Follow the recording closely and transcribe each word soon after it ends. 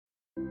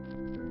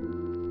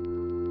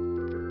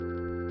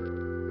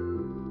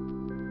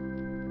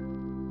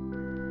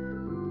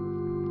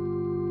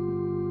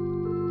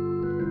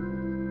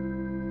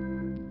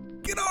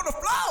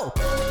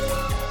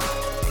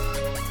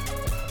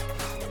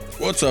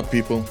What's up,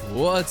 people?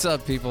 What's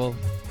up, people?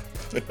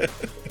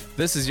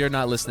 This is You're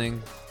Not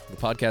Listening, the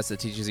podcast that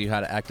teaches you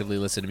how to actively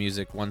listen to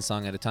music one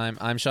song at a time.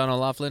 I'm Sean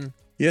O'Laughlin.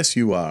 Yes,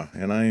 you are.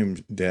 And I am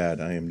Dad.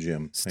 I am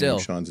Jim. Still. I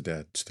am Sean's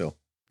dad. Still.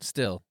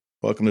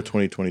 Welcome to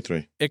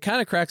 2023. It kind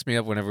of cracks me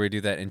up whenever we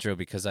do that intro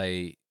because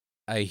I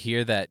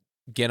hear that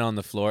get on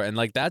the floor, and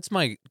like that's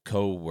my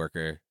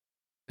co-worker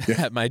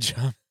at my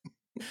job.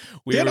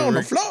 Get on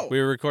the floor. We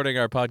were recording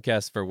our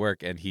podcast for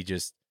work, and he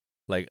just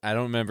like I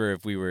don't remember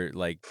if we were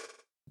like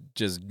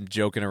just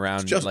joking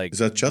around, like is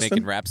that Justin?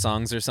 making rap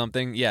songs or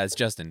something. Yeah, it's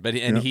Justin. But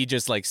he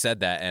just like said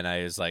that, and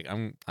I was like,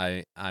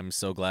 I'm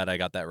so glad I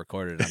got that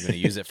recorded. I'm going to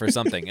use it for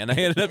something, and I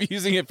ended up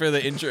using it for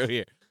the intro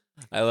here.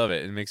 I love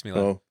it. It makes me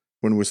laugh. Oh,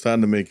 when we're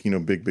starting to make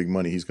big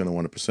money, he's going to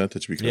want a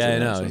percentage because I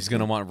know he's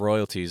going to want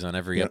royalties on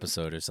every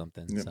episode or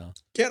something. Yep. So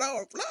get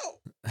on the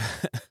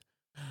floor.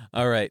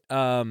 All right.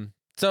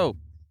 So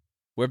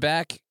we're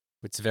back.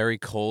 It's very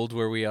cold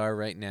where we are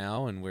right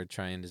now, and we're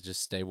trying to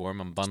just stay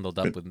warm. I'm bundled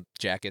up with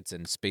jackets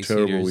and space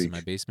heaters in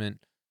my basement.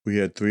 We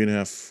had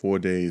 3.5, 4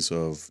 days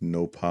of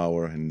no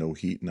power and no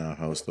heat in our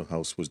house. The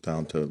house was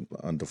down to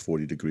under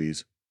 40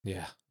 degrees.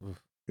 Yeah.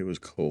 Oof. It was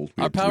cold.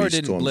 Our power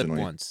didn't blip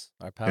once.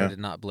 Our power did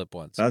not blip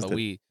once. But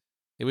we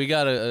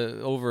got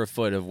over a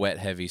foot of wet,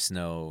 heavy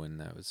snow,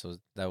 and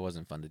that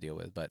wasn't fun to deal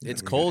with. But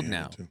it's cold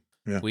now.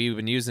 Yeah. We've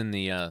been using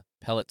the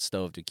pellet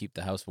stove to keep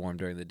the house warm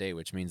during the day,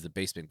 which means the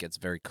basement gets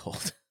very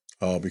cold.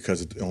 Oh,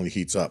 because it only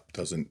heats up,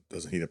 doesn't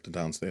heat up the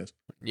downstairs.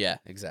 Yeah,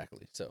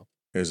 exactly. So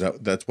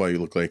that's why you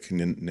look like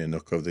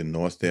Ninook of the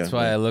North there. That's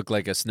why I look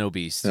like a snow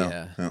beast.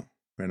 Yeah.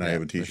 And I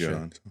have a t-shirt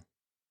on. So.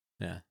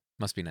 Yeah,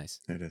 must be nice.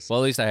 It is.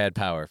 Well, at least I had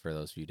power for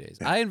those few days.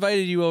 Yeah. I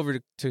invited you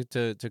over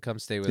to come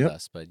stay with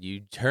us, but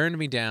you turned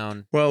me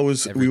down. Well,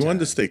 we wanted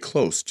to stay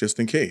close just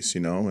in case,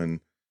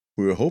 and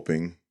we were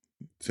hoping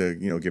to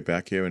get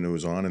back here, and it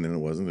was on, and then it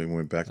wasn't. Then we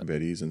went back to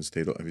Betty's and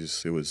stayed.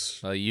 It was.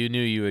 Well, you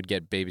knew you would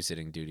get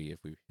babysitting duty if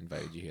we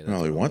invited you here. I don't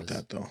really want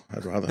that though.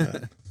 I'd rather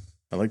that.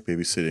 I like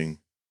babysitting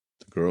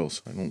the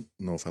girls. I don't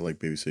know if I like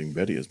babysitting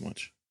Betty as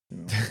much.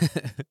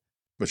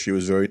 But she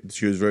was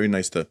very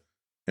nice and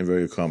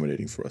very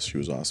accommodating for us. She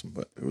was awesome,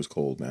 but it was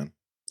cold, man.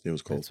 It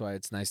was cold. That's why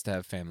it's nice to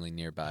have family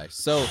nearby.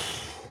 So,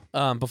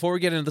 before we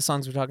get into the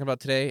songs we're talking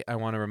about today, I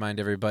want to remind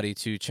everybody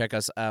to check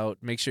us out.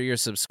 Make sure you're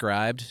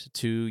subscribed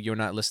to You're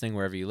Not Listening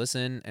wherever you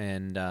listen,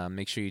 and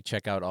make sure you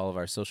check out all of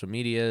our social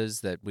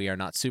medias that we are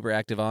not super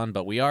active on,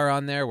 but we are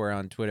on there. We're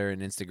on Twitter and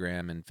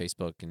Instagram and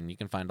Facebook, and you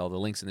can find all the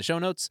links in the show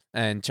notes.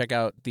 And check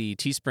out the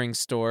Teespring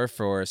store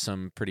for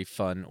some pretty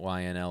fun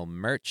YNL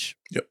merch.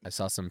 Yep. I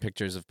saw some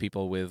pictures of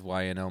people with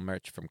YNL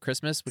merch from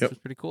Christmas, which was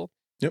pretty cool.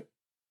 Yep.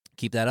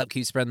 Keep that up.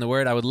 Keep spreading the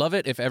word. I would love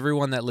it if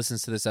everyone that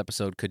listens to this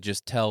episode could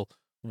just tell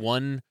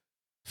one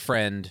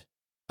friend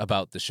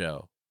about the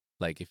show.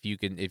 Like if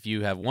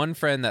you have one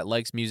friend that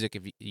likes music,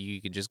 if you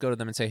can just go to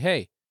them and say,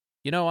 hey,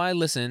 I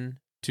listen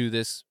to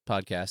this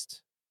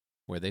podcast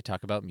where they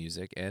talk about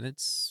music and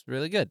it's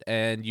really good.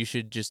 And you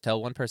should just tell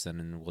one person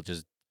and we'll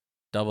just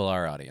double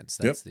our audience.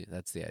 That's the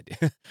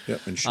idea.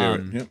 Yep. And share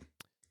it. Yep.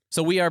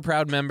 So we are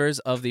proud members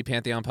of the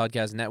Pantheon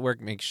Podcast Network.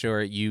 Make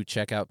sure you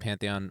check out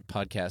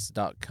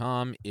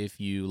pantheonpodcast.com. If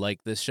you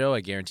like this show,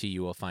 I guarantee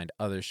you will find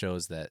other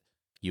shows that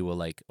you will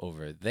like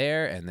over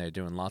there, and they're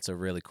doing lots of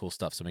really cool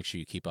stuff. So make sure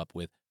you keep up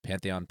with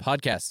Pantheon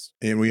Podcasts.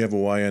 And we have a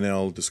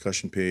YNL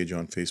discussion page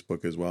on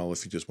Facebook as well.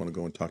 If you just want to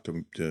go and talk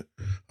to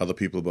other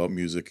people about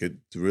music,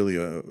 it's really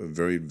a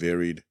very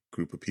varied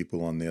group of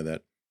people on there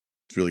that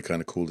it's really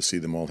kind of cool to see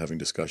them all having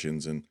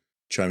discussions and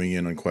chiming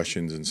in on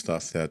questions and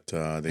stuff that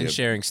they have,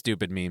 sharing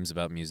stupid memes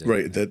about music.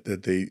 Right,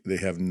 that they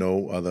have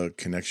no other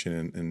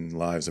connection in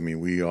lives. I mean,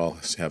 we all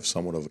have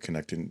somewhat of a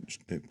connection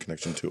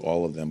to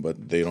all of them,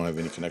 but they don't have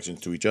any connection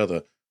to each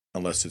other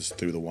unless it's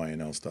through the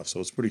YNL stuff. So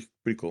it's pretty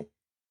cool.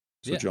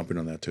 So jump in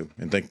on that too.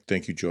 And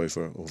thank you, Joy,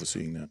 for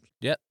overseeing that.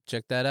 Yep,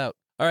 check that out.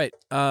 All right,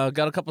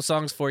 got a couple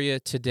songs for you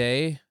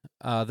today.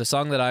 The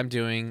song that I'm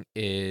doing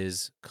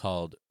is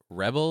called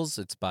Rebels.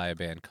 It's by a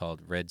band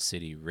called Red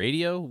City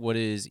Radio. What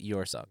is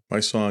your song? My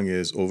song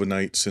is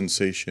Overnight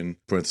Sensation,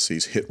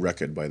 parentheses, hit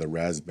record by the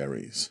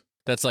Raspberries.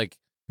 That's like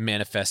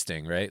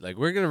manifesting, right? Like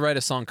we're going to write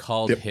a song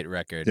called Hit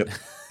Record. Yep.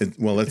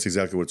 Well, that's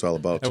exactly what it's all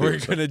about. And we're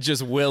going to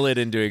just will it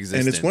into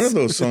existence. And it's one of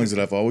those songs that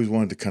I've always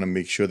wanted to kind of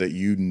make sure that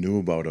you knew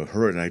about or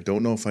heard. And I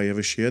don't know if I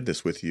ever shared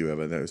this with you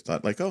ever. That was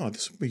thought like, oh,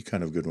 this would be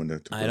kind of a good one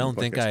to I don't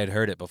think I had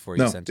heard it before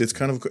you sent it. No, it's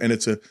kind of, and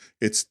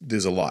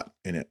there's a lot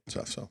in it.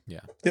 So yeah.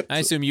 Yep. I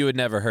assume you had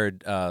never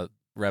heard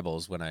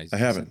Rebels when I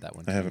haven't sent that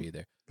one. I haven't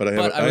either. But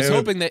I was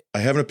hoping that I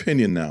have an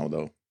opinion now,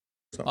 though.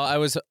 So. I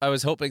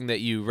was hoping that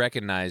you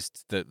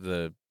recognized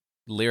the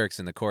lyrics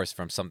in the chorus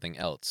from something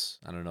else.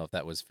 I don't know if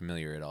that was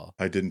familiar at all.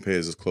 I didn't pay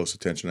as close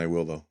attention. I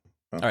will, though.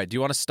 All right. Do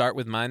you want to start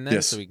with mine then?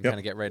 Yes. So we can kind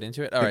of get right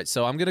into it? All right.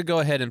 So I'm going to go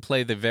ahead and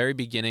play the very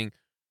beginning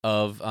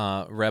of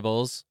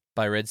Rebels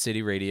by Red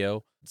City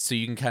Radio so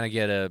you can kind of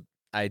get a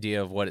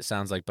idea of what it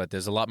sounds like. But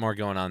there's a lot more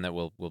going on that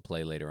we'll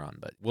play later on.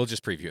 But we'll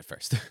just preview it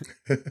first.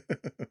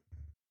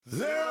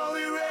 They're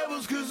only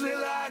rebels because they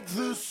like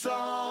the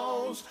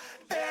songs,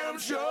 and I'm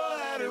sure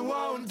that it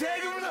won't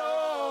take them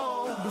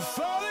long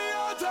Before they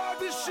all talk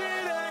this shit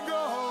and go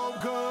home,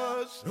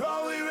 cause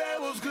only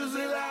rebels cause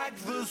they like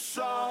the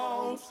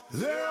songs.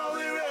 They're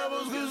only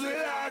rebels cause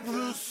they like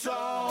the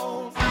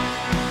songs.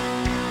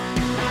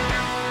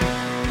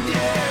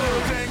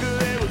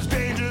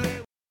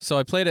 So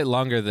I played it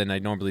longer than I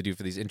normally do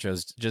for these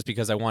intros, just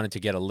because I wanted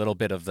to get a little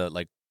bit of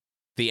the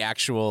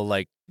actual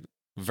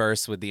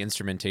verse with the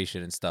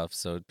instrumentation and stuff,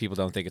 so people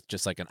don't think it's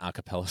just like an a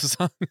cappella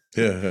song.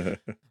 Yeah.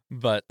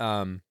 But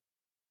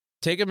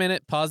take a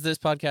minute, pause this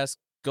podcast,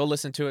 go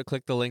listen to it,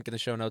 click the link in the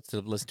show notes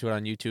to listen to it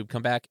on YouTube,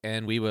 come back,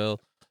 and we will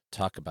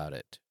talk about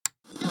it.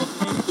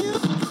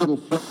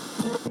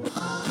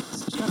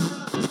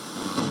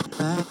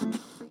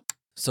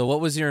 So what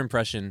was your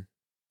impression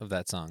of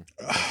that song?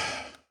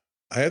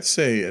 I had to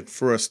say, at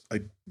first,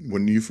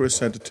 when you first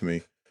sent it to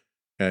me,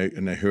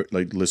 and I heard,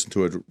 listened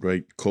to it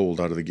right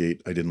cold out of the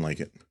gate, I didn't like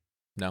it.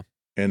 No.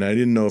 And I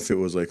didn't know if it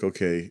was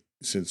okay,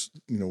 since,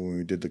 when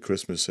we did the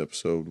Christmas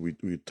episode,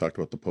 we talked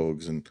about the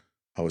Pogues and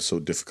how it's so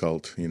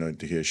difficult,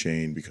 to hear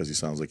Shane because he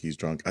sounds like he's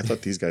drunk. I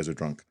thought these guys are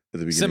drunk at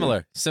the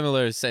beginning.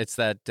 Similar. It's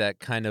that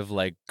kind of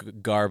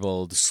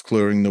garbled,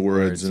 slurring the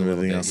words and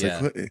everything else.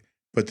 Yeah.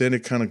 But then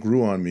it kind of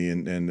grew on me,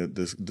 and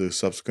the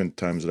subsequent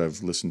times that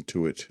I've listened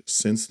to it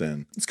since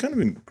then, it's kind of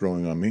been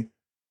growing on me.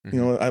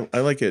 Mm-hmm. I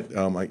like it.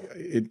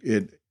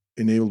 It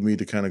enabled me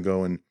to kind of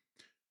go and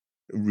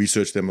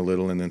research them a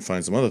little, and then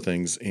find some other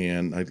things.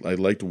 And I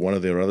liked one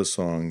of their other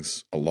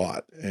songs a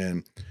lot.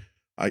 And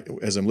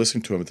as I'm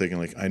listening to it, I'm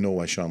thinking I know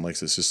why Sean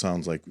likes this. It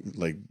sounds like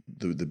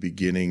the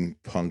beginning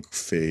punk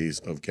phase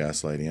of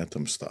Gaslight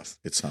Anthem stuff.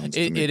 It sounds.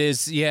 To me. It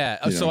is,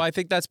 yeah. So I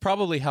think that's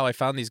probably how I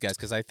found these guys,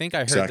 because I think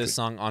I heard this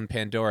song on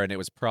Pandora, and it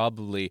was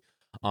probably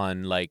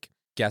on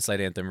Gaslight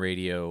Anthem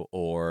radio,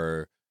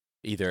 or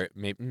either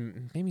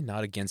maybe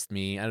Not Against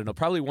Me. I don't know.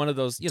 Probably one of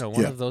those.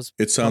 One of those.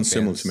 It sounds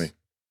similar bands. to me.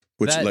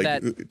 Which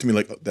to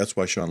me, that's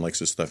why Sean likes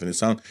this stuff. And it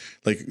sounds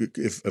like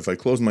if I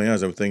close my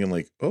eyes, I'm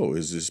thinking oh,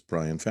 is this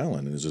Brian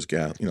Fallon? And is this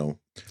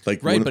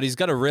right? But he's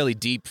got a really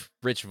deep,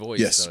 rich voice.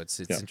 Yes, so it's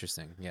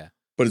interesting. Yeah.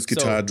 But it's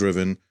guitar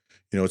driven.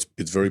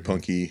 It's very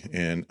punky,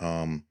 and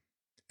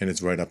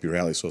it's right up your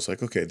alley. So it's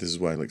okay, this is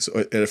why I like.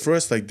 So at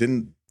first, I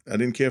didn't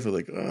care for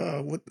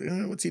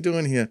what's he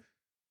doing here?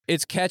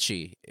 It's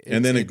catchy.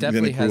 And then it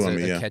definitely grew has on a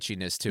me, yeah.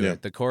 catchiness to Yeah.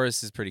 it. The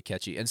chorus is pretty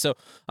catchy, and so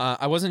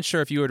I wasn't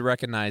sure if you would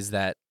recognize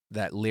that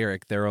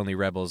lyric, "They're only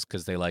rebels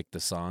because they like the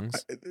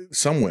songs."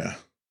 Somewhere.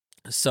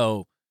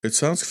 So it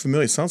sounds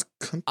familiar. It sounds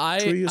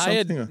country or something. I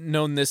had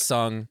known this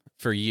song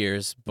for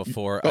years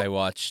before I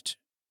watched.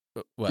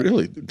 What?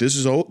 Really? This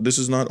is old. This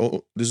is not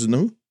old. This is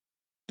new.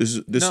 This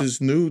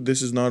is new.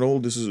 This is not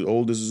old. This is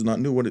old. This is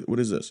not new. What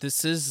is this?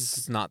 This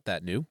is not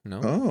that new.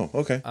 No. Oh,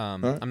 okay.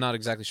 Right. I'm not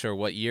exactly sure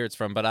what year it's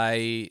from, but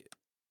I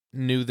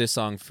knew this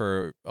song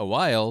for a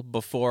while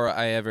before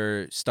I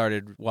ever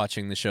started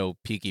watching the show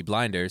Peaky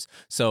Blinders.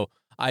 So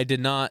I did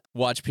not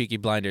watch Peaky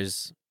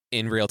Blinders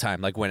in real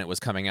time, when it was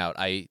coming out.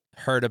 I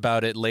heard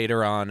about it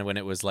later on when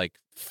it was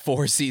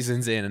 4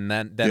 seasons in, and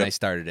then I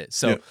started it.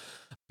 So,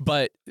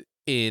 but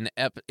in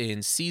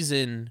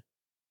season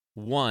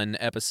 1,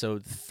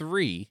 episode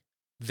 3,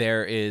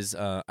 there is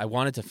I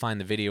wanted to find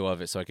the video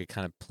of it so I could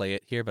kind of play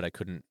it here, but I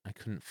couldn't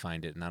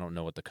find it, and I don't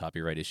know what the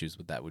copyright issues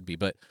with that would be.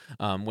 But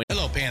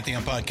hello,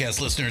 Pantheon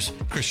podcast listeners.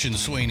 Christian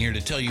Swain here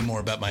to tell you more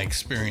about my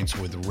experience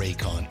with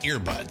Raycon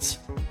earbuds.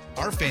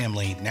 Our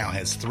family now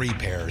has 3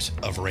 pairs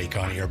of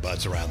Raycon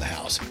earbuds around the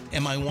house,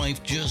 and my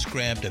wife just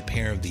grabbed a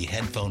pair of the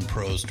Headphone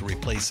Pros to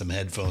replace some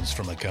headphones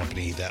from a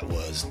company that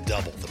was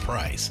double the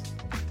price.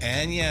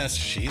 And yes,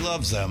 she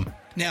loves them.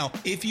 Now,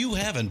 if you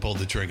haven't pulled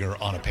the trigger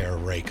on a pair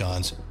of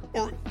Raycons,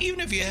 or even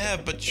if you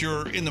have, but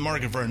you're in the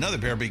market for another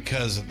pair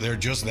because they're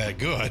just that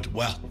good,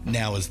 well,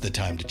 now is the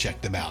time to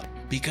check them out,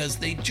 because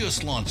they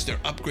just launched their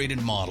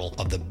upgraded model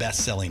of the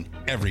best-selling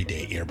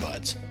everyday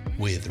earbuds.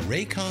 With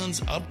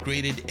Raycon's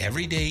upgraded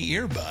everyday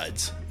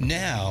earbuds,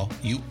 now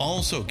you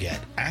also get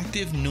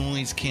active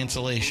noise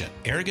cancellation,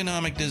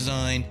 ergonomic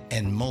design,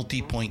 and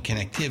multi-point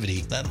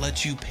connectivity that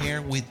lets you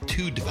pair with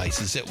 2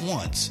 devices at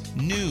once.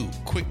 New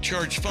quick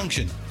charge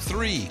function,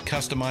 3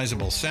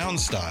 customizable sound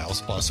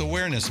styles, plus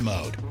awareness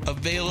mode.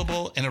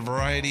 Available in a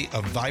variety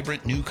of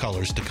vibrant new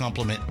colors to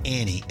complement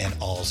any and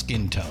all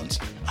skin tones.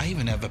 I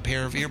even have a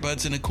pair of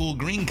earbuds in a cool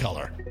green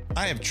color.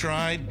 I have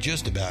tried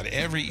just about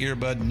every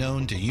earbud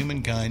known to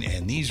humankind,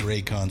 and these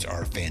Raycons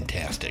are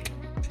fantastic.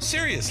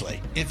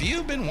 Seriously, if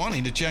you've been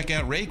wanting to check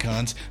out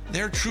Raycons,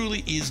 there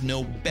truly is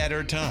no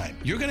better time.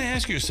 You're going to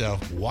ask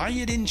yourself why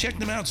you didn't check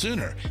them out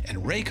sooner, and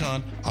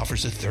Raycon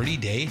offers a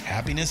 30-day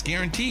happiness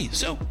guarantee.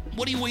 So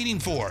what are you waiting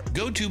for?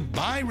 Go to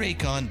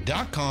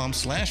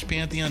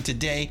buyraycon.com/Pantheon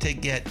today to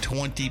get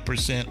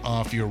 20%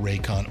 off your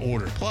Raycon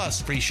order,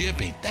 plus free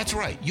shipping. That's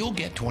right, you'll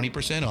get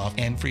 20% off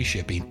and free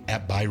shipping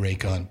at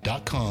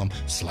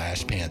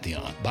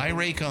buyraycon.com/Pantheon.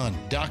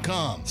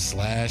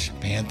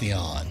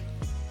 buyraycon.com/Pantheon.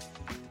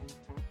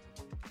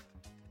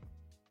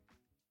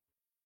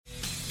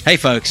 Hey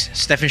folks,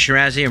 Stefan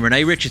Shirazi and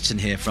Renee Richardson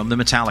here from the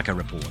Metallica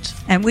Report.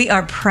 And we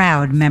are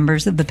proud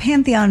members of the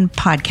Pantheon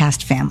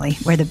podcast family,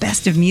 where the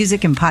best of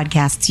music and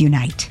podcasts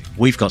unite.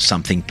 we've got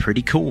something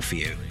pretty cool for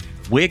you.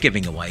 We're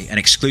giving away an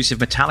exclusive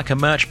Metallica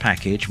merch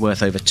package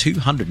worth over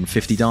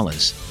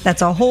 $250.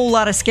 That's a whole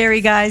lot of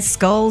Scary Guys,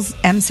 skulls,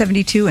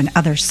 M72, and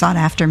other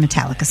sought-after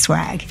Metallica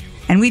swag.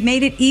 And we've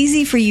made it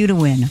easy for you to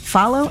win.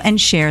 Follow and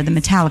share the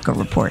Metallica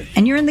Report,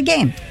 and you're in the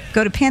game.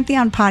 Go to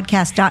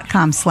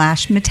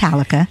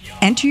pantheonpodcast.com/Metallica,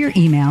 enter your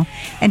email,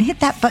 and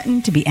hit that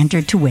button to be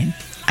entered to win.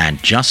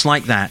 And just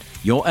like that,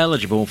 you're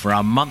eligible for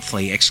our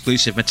monthly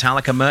exclusive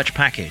Metallica merch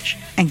package.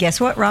 And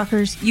guess what,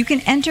 rockers? You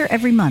can enter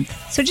every month,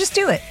 so just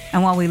do it.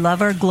 And while we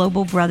love our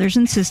global brothers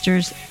and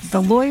sisters,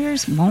 the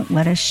lawyers won't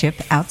let us ship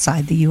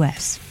outside the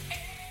U.S.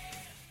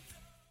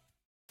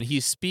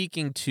 He's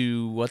speaking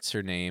to, what's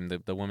her name,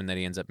 the woman that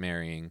he ends up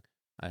marrying.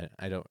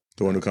 I don't...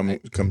 The one who comes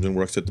and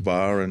works at the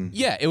bar and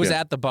Yeah, it was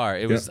at the bar.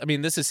 It was. I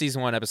mean, this is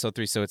season 1, episode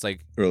 3, so it's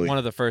like Early. one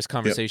of the first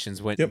conversations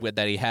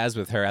that he has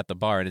with her at the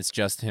bar, and it's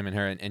just him and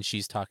her, and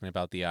she's talking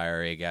about the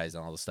IRA guys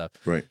and all the stuff.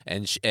 Right.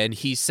 And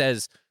he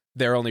says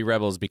they're only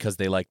rebels because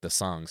they like the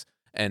songs,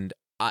 and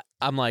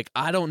I'm like,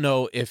 I don't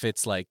know if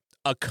it's like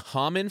a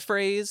common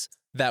phrase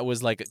that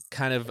was like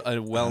kind of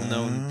a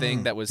well-known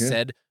thing that was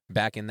said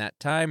back in that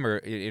time or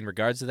in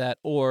regards to that,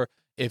 or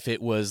if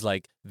it was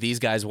like these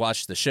guys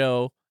watched the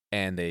show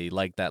and they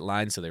liked that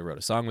line, so they wrote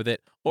a song with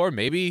it. Or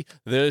maybe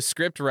the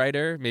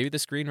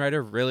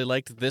screenwriter really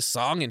liked this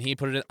song and he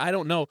put it in. I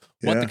don't know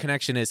what the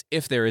connection is,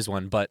 if there is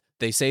one, but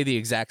they say the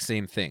exact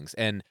same things.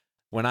 And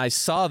when I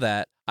saw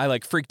that, I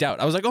like freaked out.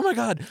 I was like, oh my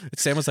God.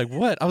 Sam was like,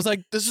 what? I was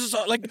like, this is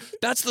like,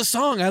 that's the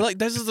song.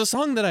 This is the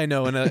song that I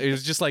know. And it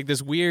was just like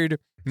this weird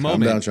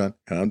moment. Calm down, Sean.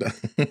 Calm down.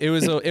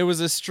 It was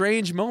a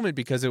strange moment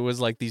because it was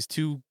like these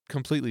two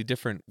completely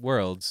different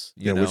worlds.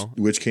 You know?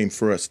 Which came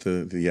first,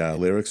 the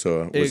lyrics,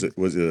 or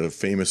was it a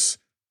famous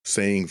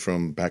saying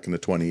from back in the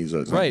 20s?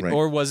 Or right,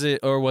 or was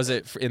it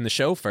in the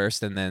show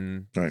first, and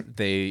then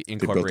they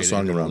incorporated the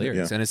song the around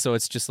lyrics, it, and so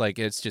it's just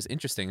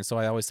interesting. And so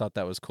I always thought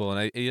that was cool.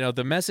 And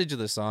the message of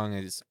the song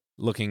is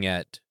looking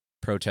at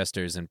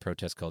protesters and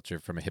protest culture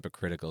from a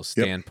hypocritical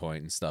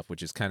standpoint and stuff,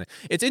 which is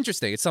it's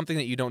interesting. It's something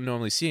that you don't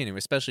normally see anywhere,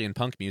 especially in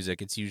punk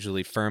music. It's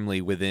usually firmly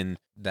within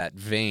that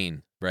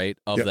vein, right,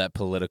 of that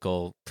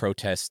political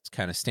protest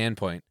kind of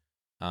standpoint.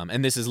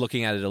 And this is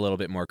looking at it a little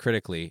bit more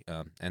critically,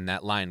 and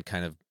that line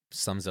kind of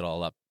sums it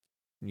all up,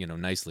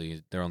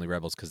 nicely. They're only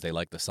rebels because they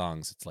like the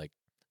songs. It's like,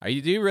 do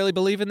you really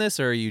believe in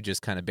this, or are you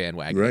just kind of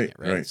bandwagoning it,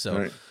 right?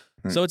 So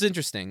it's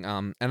interesting.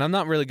 And I'm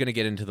not really going to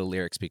get into the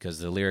lyrics because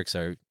the lyrics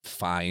are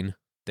fine.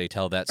 They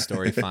tell that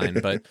story fine.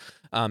 But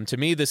to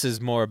me, this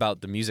is more about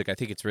the music. I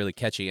think it's really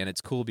catchy, and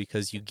it's cool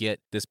because you get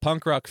this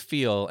punk rock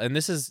feel. And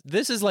this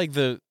is like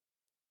I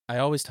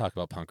always talk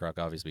about punk rock,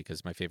 obviously, because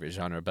it's my favorite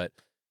genre, but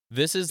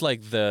this is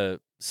like the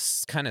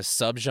kind of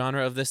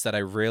subgenre of this that I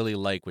really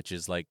like, which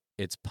is like,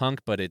 it's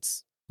punk, but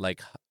it's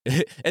like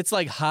it's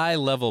like high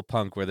level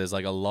punk where there's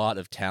like a lot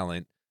of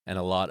talent and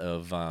a lot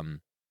of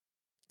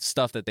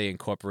stuff that they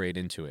incorporate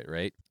into it,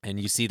 right? And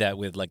you see that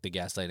with like the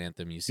Gaslight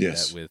Anthem. You see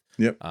that with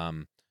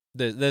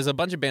there's a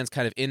bunch of bands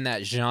kind of in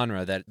that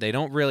genre that they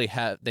don't really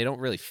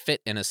fit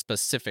in a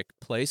specific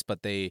place,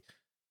 but they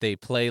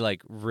play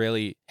like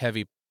really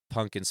heavy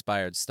punk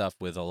inspired stuff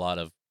with a lot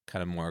of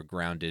kind of more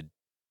grounded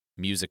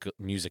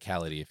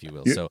musicality, if you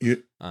will.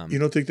 You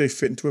don't think they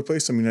fit into a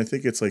place? I mean, I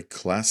think it's like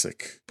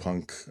classic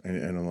punk. I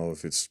don't know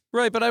if it's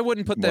right, but I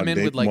wouldn't put them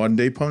in with like modern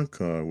day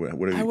punk.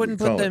 What I wouldn't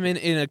put them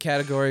in a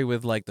category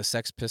with like the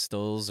Sex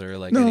Pistols or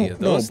like any of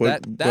those.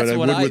 That's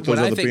what I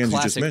think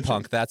classic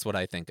punk. That's what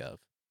I think of.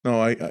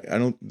 No, I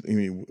don't. I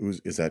mean,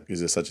 is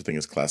there such a thing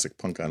as classic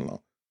punk? I don't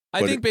know.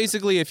 I think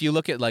basically, if you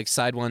look at like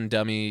Side One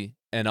Dummy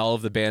and all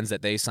of the bands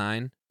that they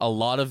sign, a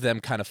lot of them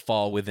kind of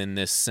fall within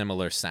this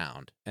similar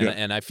sound.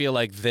 And I feel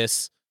like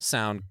this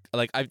sounds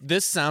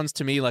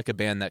to me like a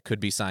band that could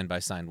be signed by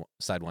Side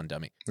One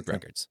Dummy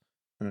Records.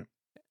 Right.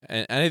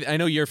 And I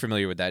know you're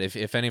familiar with that.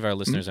 If any of our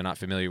listeners are not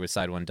familiar with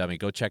Side One Dummy,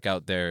 go check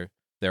out their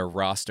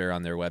roster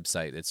on their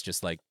website. It's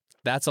just like,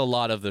 that's a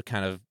lot of the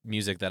kind of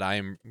music that I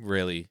am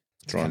really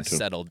kind of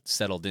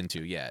settled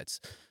into. Yeah,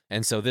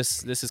 and so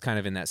this is kind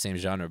of in that same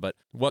genre. But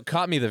what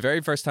caught me the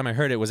very first time I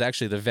heard it was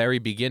actually the very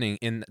beginning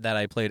in that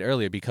I played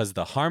earlier, because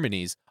the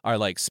harmonies are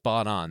like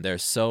spot on. They're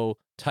so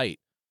tight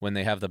when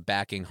they have the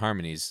backing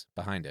harmonies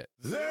behind it.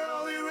 They're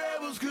only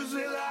rebels 'cause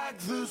they like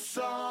the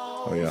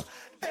songs. Oh yeah.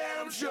 And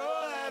I'm sure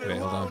that Wait, it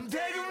hold on. won't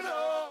take 'em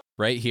long.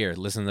 Right here,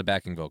 listen to the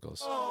backing vocals.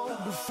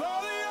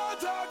 Before they all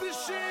talk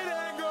this shit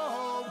and go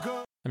home,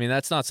 'cause I mean,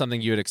 that's not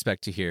something you would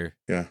expect to hear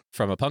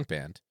from a punk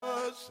band.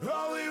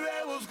 only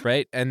rebels.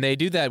 Right? And they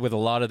do that with a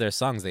lot of their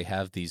songs. They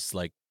have these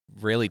like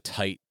really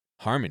tight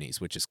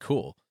harmonies, which is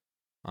cool.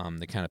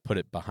 They kind of put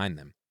it behind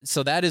them.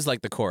 So that is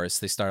like the chorus.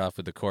 They start off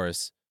with the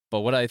chorus.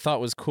 But what I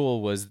thought was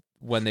cool was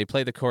when they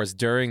play the chorus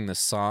during the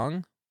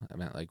song, I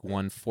meant like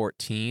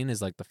 114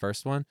 is like the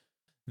first one.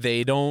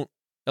 They don't,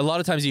 a lot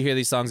of times you hear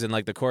these songs and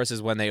like the chorus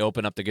is when they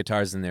open up the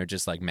guitars and they're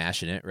just like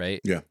mashing it,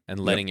 right? Yeah. And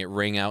letting it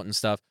ring out and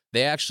stuff.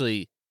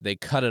 They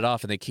cut it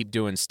off and they keep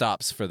doing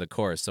stops for the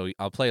chorus. So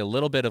I'll play a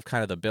little bit of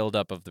kind of the build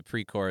up of the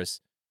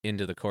pre-chorus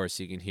into the chorus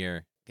so you can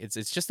hear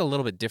it's just a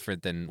little bit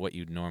different than what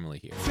you'd normally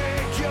hear.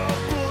 Take your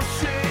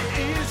bullshit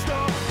east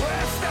or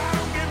west, I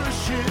don't give a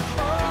shit.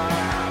 All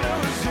I know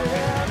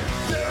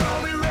is they're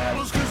only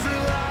rebels 'cause they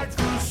like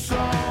the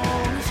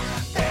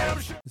songs. Damn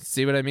shit.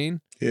 See what I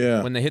mean?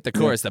 Yeah. When they hit the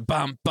chorus, the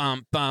bump,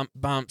 bump, bump,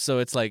 bump. So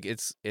it's like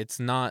it's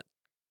not.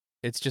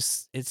 It's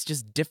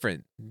just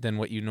different than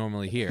what you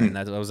normally hear, and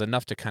that was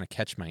enough to kind of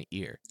catch my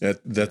ear.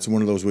 That's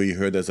one of those where you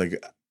heard that's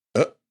like,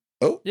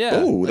 Yeah,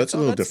 oh, like, that's a oh,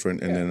 little that's-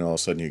 different, and then all of a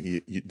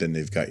sudden you then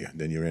they've got you,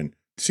 then you're in.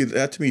 See,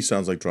 that to me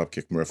sounds like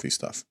Dropkick Murphy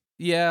stuff.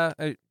 Yeah.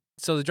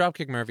 So the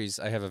Dropkick Murphys,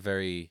 I have a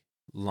very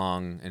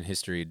long and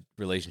historied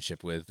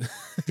relationship with.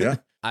 Yeah.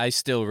 I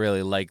still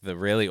really like the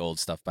really old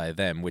stuff by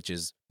them, which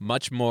is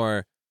much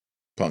more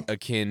Punk,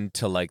 akin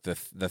to like the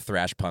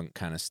thrash punk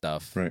kind of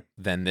stuff right,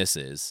 than this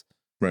is.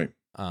 right.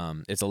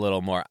 It's a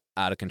little more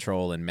out of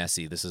control and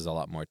messy. This is a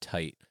lot more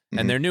tight. Mhm.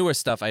 And their newer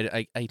stuff,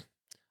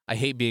 I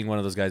hate being one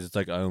of those guys. It's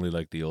like I only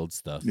like the old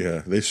stuff.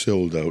 Yeah, they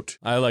sold out.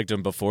 I liked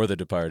them before The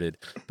Departed,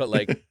 but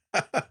like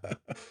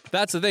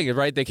that's the thing,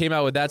 right? They came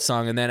out with that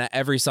song, and then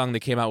every song they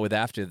came out with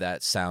after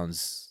that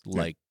sounds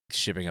like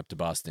Shipping Up to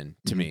Boston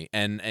to Mhm. me,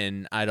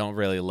 and I don't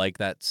really like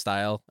that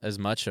style as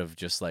much of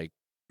just like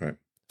Right.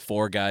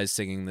 4 guys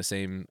singing the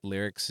same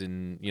lyrics,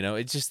 and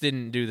it just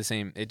didn't do the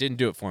same. It didn't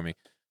do it for me.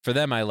 For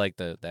them, I like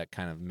that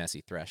kind of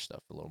messy thrash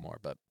stuff a little more.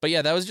 But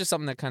yeah, that was just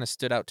something that kind of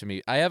stood out to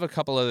me. I have a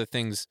couple other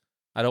things.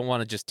 I don't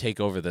want to just take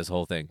over this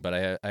whole thing, but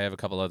I have a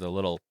couple other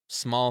little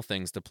small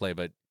things to play.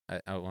 But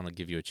I want to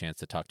give you a chance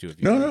to talk to.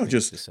 If you have No, anything to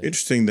just say.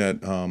 interesting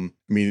that I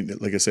mean,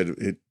 like I said,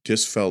 it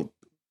just felt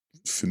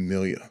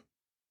familiar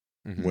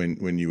Mhm.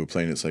 when you were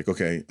playing. It's like,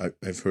 okay,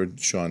 I've heard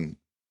Sean,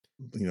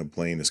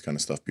 playing this kind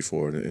of stuff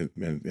before, and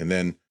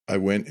then I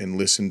went and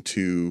listened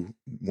to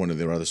one of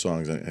their other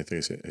songs. I think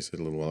I said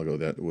a little while ago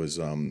that was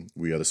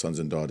 "We Are the Sons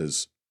and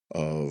Daughters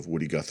of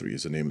Woody Guthrie"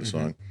 is the name of the Mhm.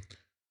 song,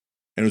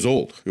 and it was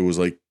old. It was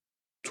like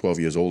 12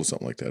 years old or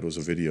something like that. It was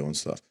a video and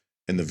stuff,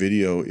 and the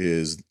video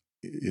is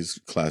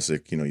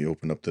classic. You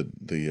open up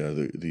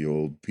the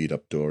old beat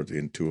up door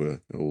into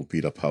an old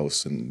beat up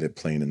house, and they're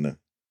playing in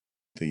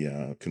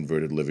the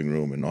converted living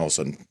room, and all of a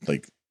sudden,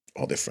 like,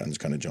 all their friends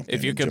kind of jump in.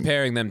 If you're and jump-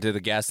 comparing them to the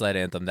Gaslight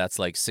Anthem, that's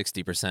like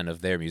 60% of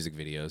their music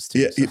videos too.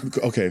 Yeah.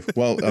 so. Okay.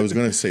 Well, I was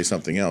going to say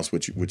something else,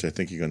 which I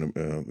think you're going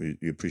to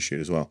you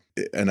appreciate as well.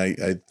 And I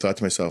thought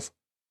to myself,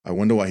 I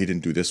wonder why he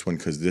didn't do this one,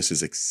 because this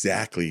is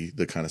exactly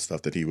the kind of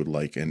stuff that he would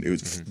like. And it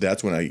was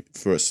that's when I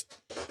first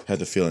had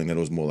the feeling that it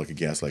was more like a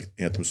Gaslight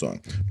Anthem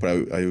song.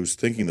 But I was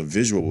thinking the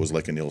visual was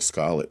like an Il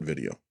Scarlet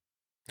video.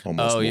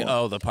 Almost. Oh, yeah. more.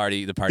 Oh, the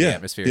party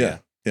atmosphere. Yeah.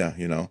 So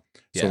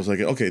Yeah. I was like,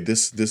 okay,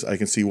 this I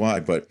can see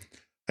why, but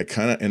I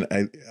kind of, and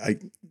I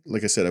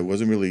like I said, I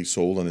wasn't really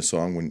sold on this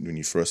song when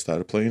you first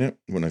started playing it.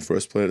 When I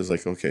first played it, it's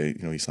like, okay,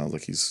 he sounds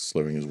like he's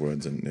slurring his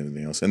words and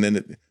everything else, and then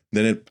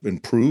it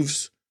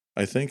improves,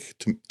 I think,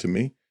 to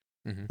me.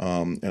 Mhm.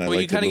 And I Well,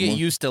 you liked it a kind of little get more.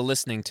 used to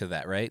listening to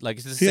that, right? Like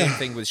it's the same Yeah.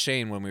 thing with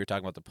Shane when we were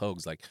talking about the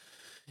Pogues. Like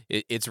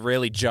it's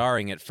really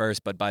jarring at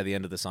first, but by the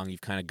end of the song,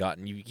 you've kind of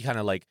you kind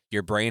of like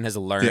your brain has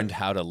learned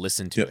how to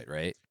listen to Yep. it,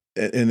 right?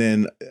 And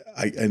then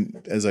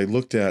as I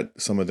looked at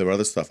some of their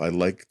other stuff, I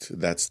liked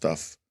that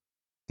stuff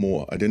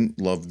more. I didn't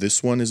love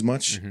this one as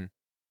much. Mhm.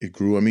 It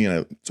grew on me,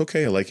 and it's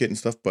okay. I like it and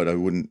stuff, but I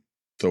wouldn't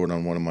throw it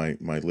on one of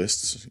my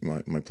lists,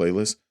 my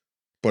playlist.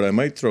 But I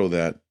might throw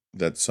that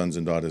Sons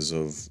and Daughters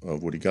of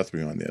Woody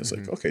Guthrie on there. It's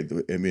like, okay,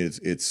 I mean,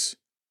 it's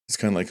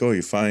kind of like, oh,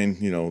 you find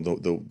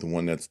the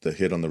one that's the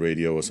hit on the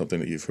radio or something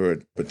that you've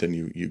heard, but then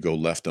you go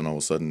left and all of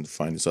a sudden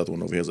find this other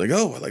one over here. It's like,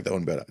 oh, I like that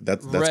one better.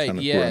 That's right. kind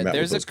of Yeah. where I'm at with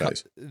There's those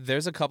guys.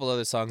 there's a couple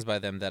other songs by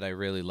them that I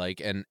really like,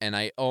 and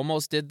I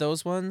almost did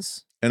those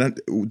ones. And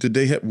did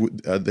they have?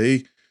 Are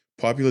they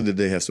popular? Did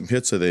they have some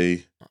hits? Are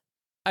they?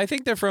 I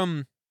think they're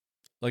from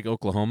like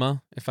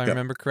Oklahoma, if I Yeah,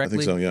 remember correctly.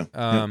 I think so. Yeah.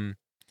 Yeah.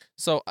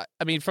 So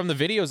I mean, from the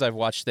videos I've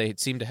watched, they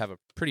seem to have a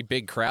pretty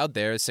big crowd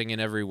there singing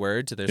every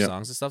word to their Yeah.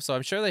 songs and stuff. So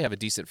I'm sure they have a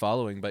decent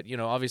following, but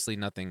obviously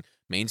nothing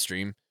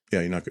mainstream.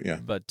 Yeah, you're not. Yeah.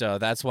 But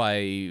that's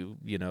why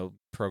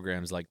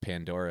programs like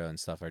Pandora and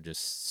stuff are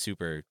just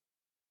super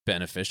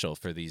beneficial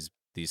for these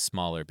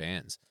smaller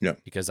bands. Yeah.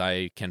 Because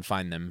I can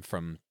find them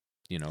from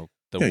the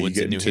Yeah, you woods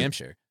get in New into-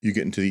 Hampshire. You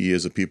get into the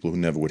ears of people who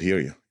never would hear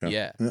you.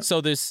 Yeah.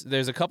 So there's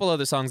a couple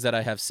other songs that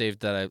I have saved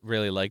that I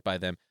really like by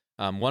them.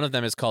 One of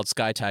them is called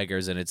Sky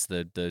Tigers, and it's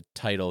the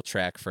title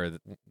track for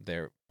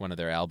one of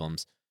their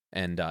albums.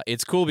 And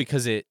it's cool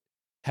because it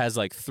has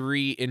like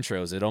 3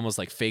 intros. It almost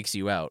like fakes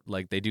you out.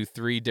 Like they do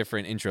 3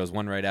 different intros,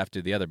 one right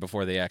after the other,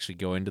 before they actually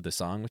go into the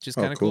song, which is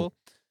Oh, kind of cool.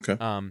 cool.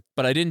 Okay.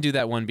 But I didn't do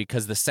that one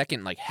because the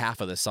second like half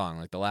of the song,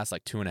 like the last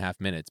like 2.5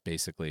 minutes,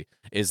 basically,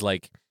 is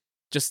like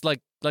just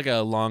like a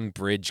long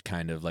bridge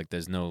kind of, like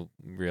there's no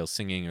real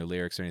singing or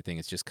lyrics or anything.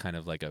 It's just kind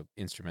of like a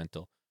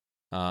instrumental.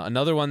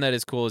 Another one that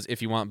is cool is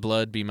If You Want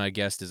Blood, Be My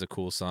Guest is a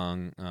cool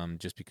song,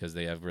 just because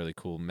they have really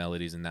cool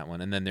melodies in that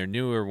one. And then their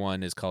newer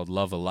one is called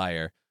Love a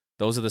Liar.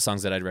 Those are the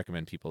songs that I'd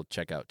recommend people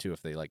check out too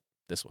if they like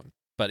this one.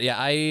 But yeah,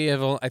 I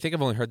think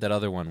I've only heard that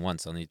other one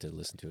once. I'll need to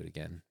listen to it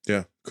again.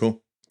 Yeah.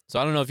 Cool. So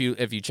I don't know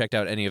if you checked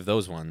out any of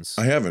those ones.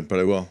 I haven't, but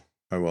I will.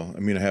 I will. I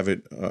mean, I have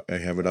it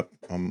up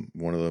on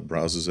one of the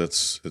browsers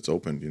that's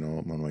open. You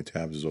know, one of my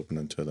tabs is open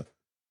into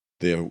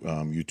their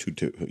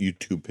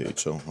YouTube page.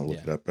 So I'll look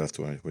it up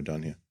after we're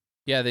done here.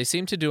 Yeah, they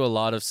seem to do a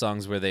lot of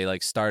songs where they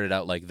like started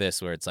out like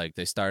this, where it's like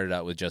they started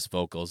out with just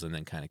vocals and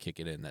then kind of kick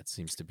it in. That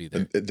seems to be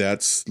their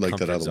That's like that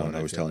comfort other zone, one I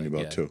I was feel telling you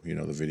like, about too. You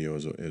know, the video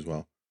as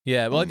well.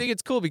 Yeah, well, I think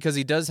it's cool because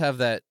he does have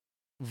that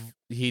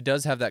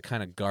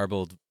kind of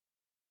garbled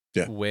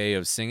way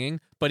of singing,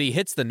 but he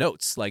hits the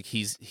notes. Like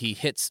he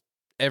hits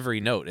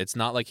every note. It's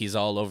not like he's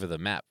all over the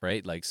map,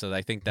 right? Like, so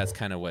I think that's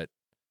kind of what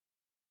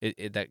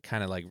that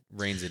kind of like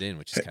reins it in,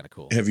 which is kind of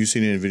cool. Have you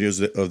seen any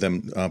videos of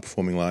them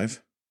performing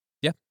live?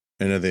 Yeah.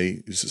 And are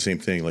they it's the same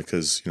thing? Like,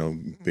 because, you know,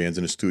 bands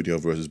in the studio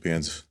versus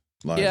bands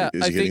live. Yeah,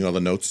 Is he hitting all the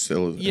notes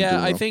still?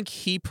 Yeah, I think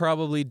he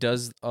probably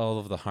does all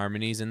of the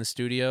harmonies in the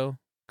studio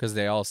because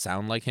they all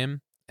sound like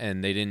him,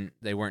 and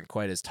they weren't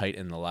quite as tight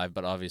in the live.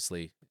 But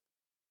obviously,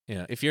 you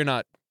know, if you're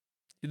not,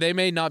 they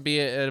may not be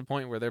at a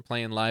point where they're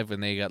playing live when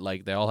they got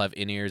like they all have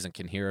in ears and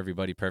can hear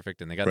everybody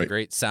perfect, and they got the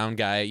great sound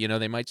guy. You know,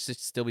 they might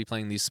still be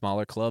playing these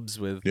smaller clubs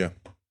with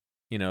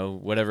you know,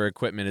 whatever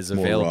equipment is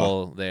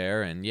available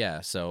there, and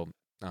so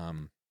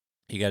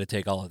you got to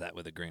take all of that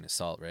with a grain of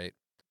salt, right?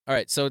 All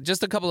right, so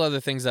just a couple other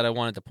things that I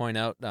wanted to point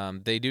out.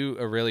 They do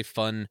a really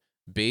fun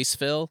bass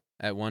fill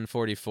at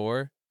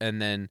 144,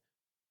 and then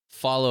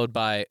followed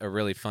by a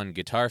really fun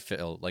guitar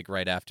fill, like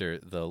right after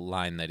the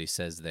line that he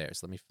says there.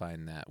 So let me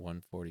find that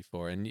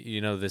 144. And you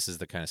know, this is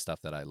the kind of stuff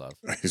that I love.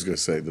 I was going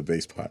to say the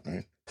bass part,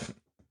 right?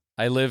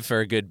 I live for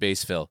a good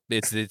bass fill.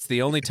 It's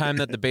the only time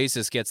that the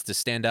bassist gets to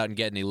stand out and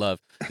get any love.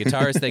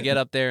 Guitarists, they get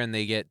up there and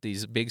they get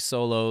these big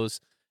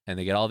solos and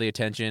they get all the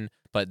attention,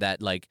 but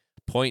that like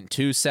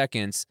 0.2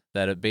 seconds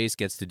that a bass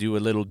gets to do a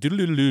little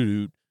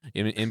doodle-doo-doo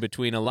in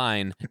between a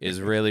line is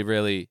really,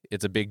 really,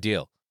 it's a big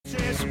deal. Did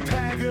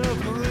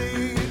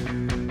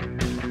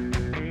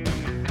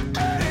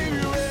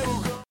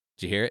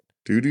you hear it?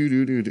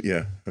 Do.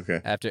 Yeah.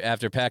 Okay.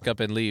 After pack up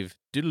and leave.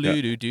 Do.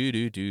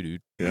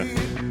 Yeah.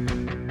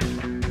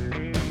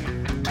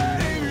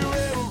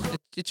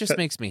 It just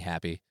makes me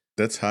happy.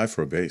 That's high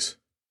for a bass.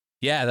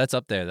 Yeah, that's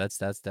up there. That's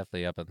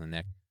definitely up on the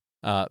neck.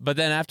 But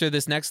then after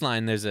this next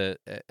line, there's at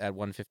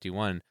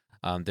 151,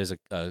 there's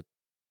a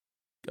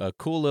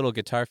cool little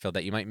guitar fill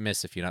that you might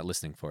miss if you're not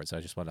listening for it. So I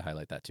just want to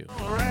highlight that too.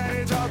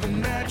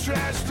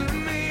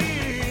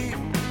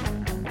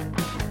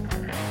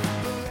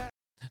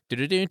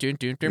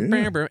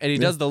 And he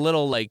does the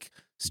little like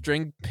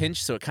string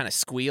pinch, so it kind of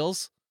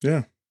squeals.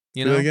 Yeah.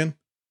 You know know again?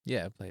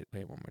 Yeah, play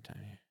it one more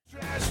time here.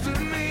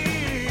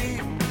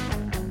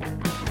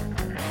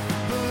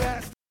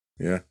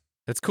 Yeah.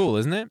 That's cool,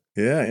 isn't it?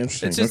 Yeah,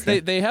 interesting. It's just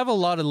they have a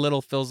lot of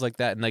little fills like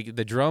that, and like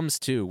the drums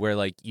too, where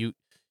like you,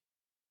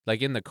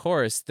 like in the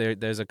chorus,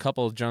 there's a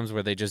couple of drums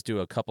where they just do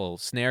a couple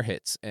snare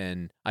hits,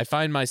 and I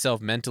find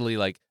myself mentally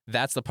like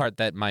that's the part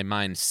that my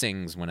mind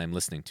sings when I'm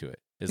listening to it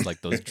is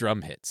like those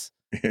drum hits.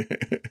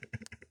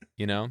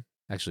 You know,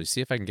 actually,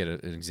 see if I can get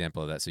an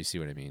example of that so you see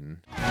what I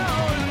mean.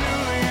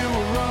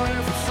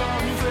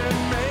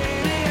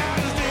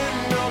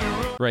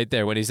 Right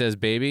there, when he says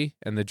 "baby"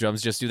 and the drums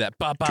just do that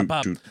bop bop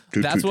bop.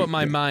 That's what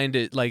my mind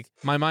is like.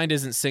 My mind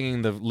isn't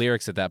singing the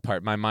lyrics at that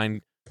part. My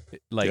mind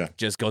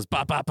just goes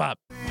bop bop bop.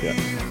 Yeah.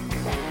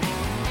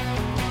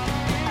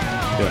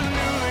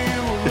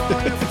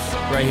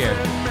 Right here.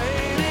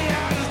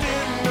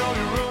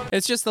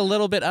 It's just a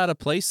little bit out of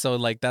place, so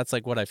like that's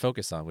like what I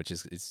focus on, which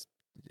is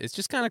it's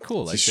just kind of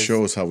cool. It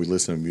shows how we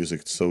listen to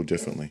music so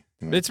differently.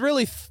 You know? It's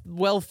really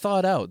well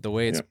thought out the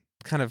way it's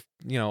kind of,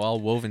 you know, all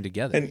woven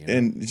together.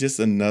 And just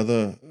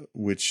another,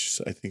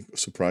 which I think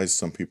surprised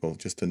some people,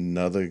 just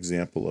another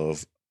example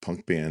of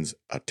punk bands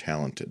are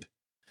talented.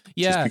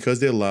 Yeah. Just because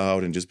they're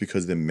loud and just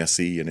because they're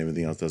messy and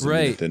everything else doesn't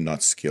mean that they're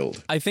not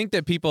skilled. I think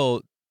that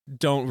people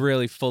don't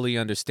really fully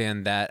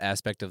understand that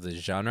aspect of the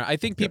genre. I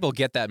think people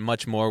get that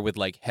much more with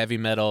like heavy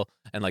metal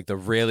and like the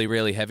really,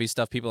 really heavy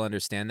stuff. People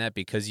understand that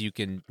because you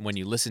can, when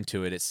you listen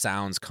to it, it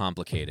sounds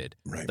complicated.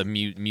 Right. The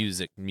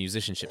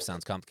musicianship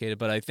sounds complicated.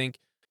 But I think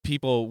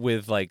people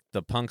with like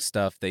the punk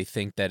stuff, they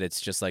think that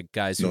it's just like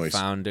guys who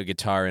found a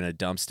guitar in a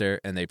dumpster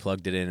and they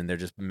plugged it in and they're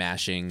just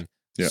mashing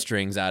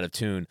strings out of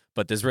tune.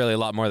 But there's really a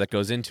lot more that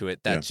goes into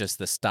it. That's just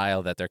the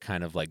style that they're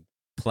kind of like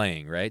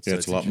playing, right? Yeah, so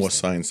it's a lot more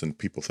science than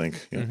people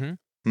think. Yeah. Mm-hmm.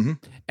 Mm-hmm.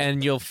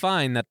 And you'll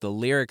find that the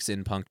lyrics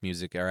in punk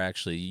music are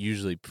actually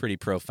usually pretty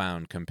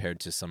profound compared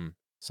to some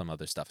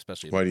other stuff,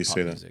 especially why do you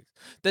say music.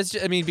 That's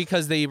just, I mean,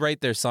 because they write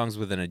their songs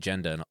with an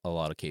agenda in a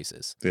lot of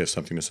cases. They have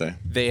something to say.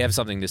 They have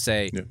something to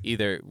say,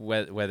 either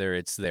whether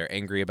it's they're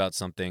angry about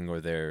something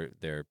or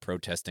they're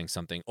protesting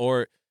something,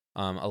 or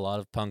a lot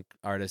of punk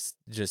artists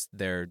just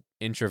they're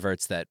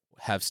introverts that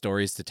have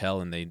stories to tell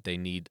and they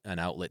need an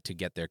outlet to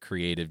get their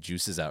creative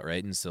juices out,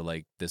 right? And so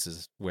like this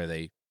is where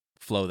they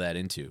flow that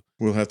into.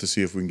 We'll have to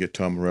see if we can get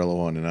Tom Morello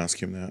on and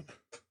ask him that.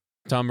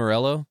 Tom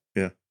Morello?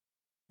 Yeah.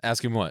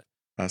 Ask him what?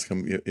 Ask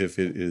him if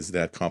it is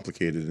that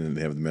complicated and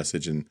they have the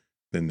message and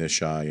then they're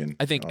shy. And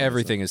I think all that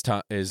everything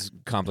is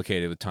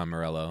complicated with Tom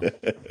Morello.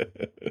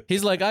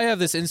 He's like, I have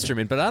this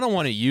instrument, but I don't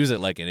want to use it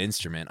like an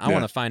instrument. I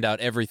want to find out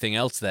everything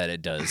else that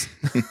it does.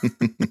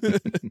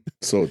 stuff.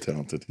 So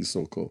talented. He's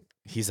so cool.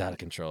 He's out of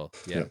control.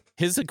 Yeah. Yeah.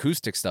 His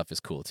acoustic stuff is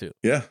cool too.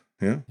 Yeah.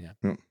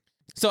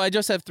 So I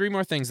just have 3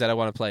 more things that I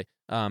want to play.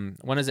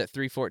 One is at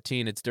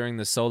 3:14. It's during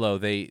the solo.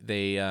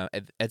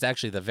 It's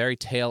actually the very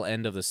tail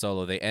end of the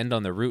solo. They end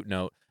on the root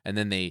note, and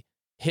then they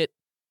hit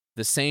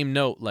the same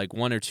note like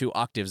 1 or 2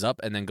 octaves up,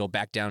 and then go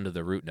back down to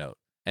the root note,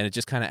 and it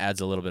just kind of adds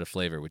a little bit of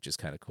flavor, which is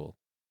kind of cool.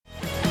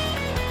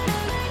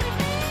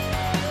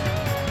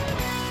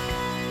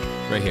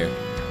 Right here.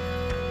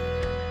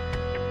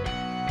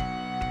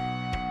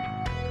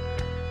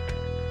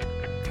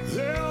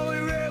 They're only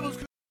rebels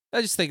 'cause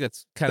I just think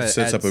that's kind It of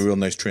sets up a real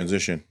nice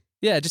transition.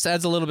 Yeah, it just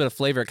adds a little bit of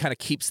flavor. It kind of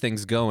keeps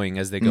things going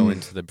as they go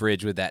into the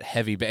bridge with that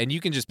heavy and you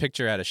can just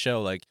picture at a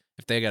show, like,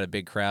 if they got a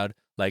big crowd,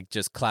 like,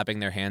 just clapping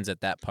their hands at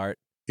that part.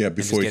 Yeah,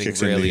 before he getting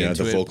kicks really in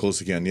into the it.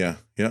 vocals again. Yeah.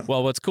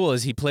 Well, what's cool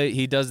is he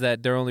does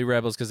that, they're only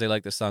rebels because they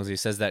like the songs. He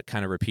says that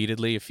kind of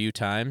repeatedly a few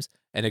times,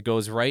 and it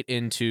goes right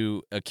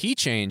into a key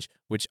change,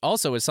 which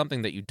also is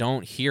something that you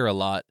don't hear a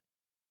lot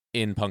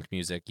in punk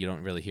music. You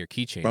don't really hear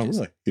key changes.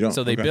 Oh, really? You don't?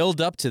 So they Okay.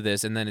 build up to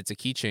this, and then it's a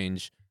key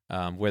change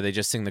where they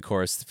just sing the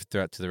chorus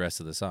throughout to the rest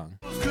of the song.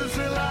 'cause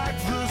they like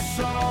the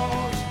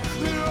songs.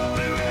 They're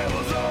only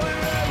rebels, yeah.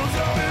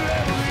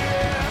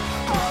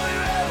 Only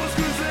rebels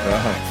 'cause they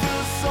like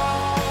the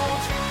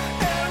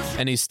songs.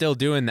 And he's still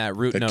doing that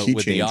root That note key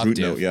with the change, octave.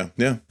 root note.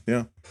 Yeah.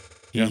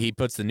 Yeah. He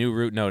puts the new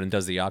root note and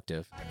does the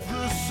octave.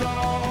 The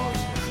songs.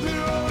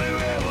 They're only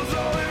rebels,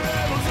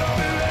 yeah.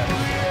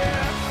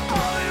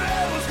 Only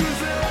rebels 'cause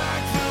they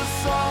like the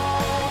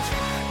songs.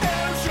 And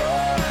I'm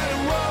sure it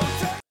won't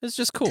take It's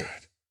just cool,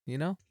 you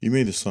know. You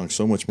made this song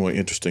so much more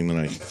interesting than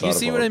I thought. You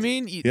see about what I it.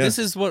 mean? Yeah. This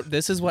is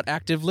what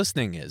active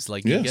listening is.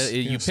 Like Yes,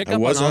 you yes. pick I up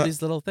on was all not-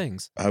 these little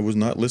things. I was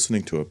not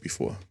listening to it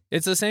before.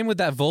 It's the same with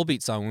that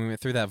Volbeat song. When we went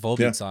through that Volbeat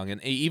Yeah. song, and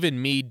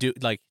even me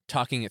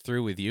talking it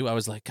through with you, I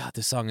was like, God,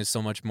 this song is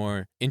so much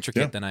more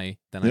intricate Yeah. than I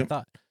Yeah.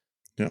 thought.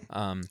 Yeah.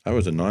 Um. I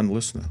was a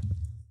non-listener.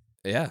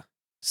 Yeah.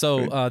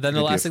 So Good- then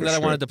the good last deal thing for that I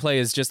sure. wanted to play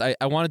is just I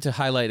wanted to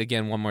highlight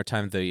again one more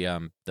time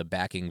the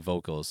backing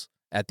vocals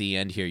at the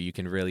end here. You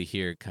can really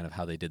hear kind of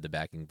how they did the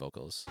backing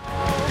vocals.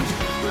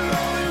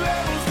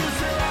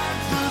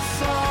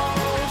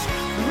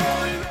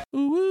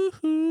 Ooh,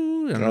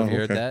 woo-hoo. I don't know if you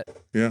heard okay. that.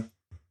 Yeah.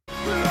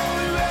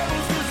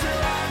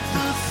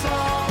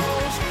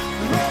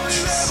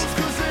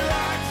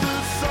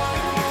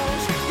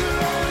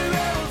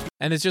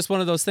 And it's just one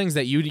of those things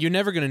that you're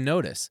never gonna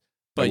notice,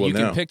 but will you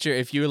can now. picture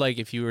if you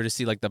were to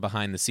see like the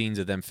behind the scenes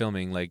of them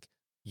filming, like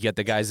you get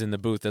the guys in the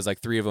booth. There's like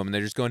 3 of them, and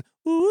they're just going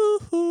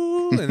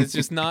woo-hoo, and it's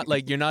just not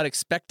like you're not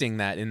expecting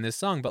that in this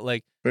song, but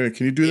like Wait,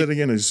 can you do that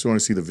again? I just want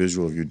to see the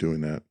visual of you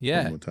doing that.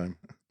 Yeah. One more time.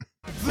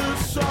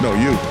 No,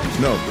 you.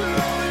 No.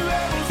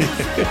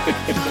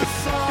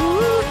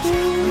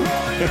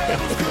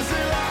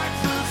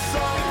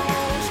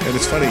 And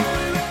it's funny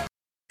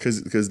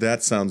because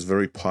that sounds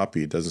very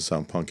poppy. It doesn't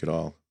sound punk at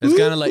all. it's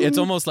kind of like it's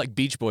almost like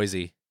Beach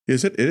Boysy.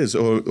 Is it? It is,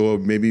 or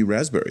maybe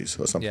raspberries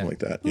or something Yeah. like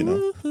that. You know.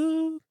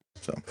 Woo-hoo.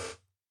 So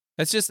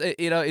It's just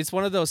it's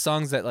one of those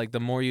songs that like the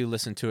more you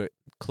listen to it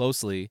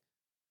closely,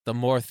 the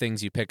more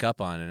things you pick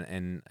up on,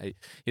 and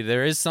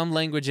there is some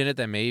language in it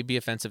that may be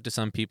offensive to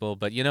some people,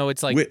 but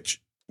it's like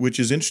which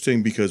is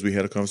interesting because we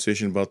had a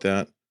conversation about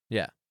that.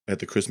 Yeah. At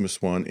the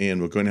Christmas one,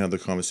 and we're going to have the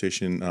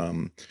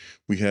conversation.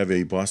 We have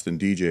a Boston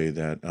DJ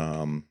that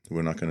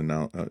we're not going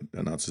to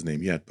announce his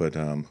name yet, but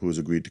who has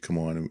agreed to come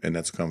on, and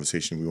that's a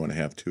conversation we want to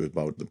have too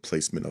about the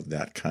placement of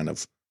that kind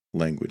of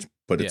language.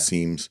 But Yeah. it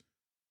seems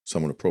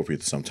somewhat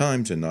appropriate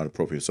sometimes and not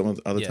appropriate some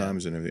other Yeah.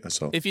 times, and everything.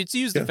 So if it's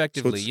used Yeah, so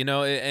effectively,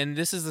 it's- and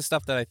this is the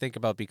stuff that I think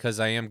about because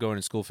I am going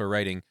to school for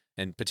writing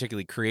and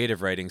particularly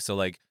creative writing. So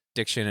like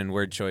diction and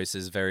word choice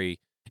is very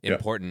Yeah.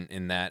 important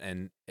in that.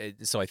 And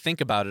so I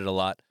think about it a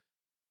lot,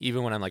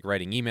 even when I'm like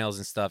writing emails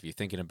and stuff, you're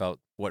thinking about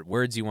what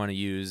words you want to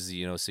use,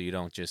 so you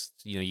don't just,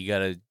 you got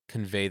to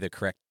convey the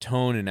correct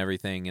tone and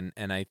everything.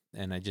 And I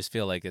just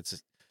feel like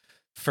it's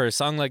for a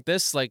song like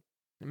this, like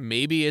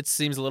maybe it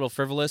seems a little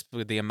frivolous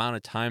with the amount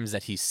of times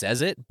that he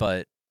says it,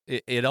 but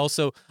it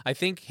also, I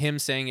think him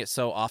saying it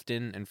so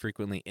often and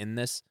frequently in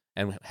this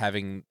and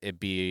having it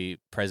be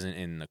present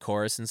in the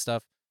chorus and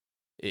stuff,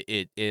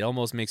 it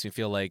almost makes me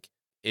feel like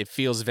it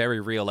feels very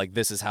real. Like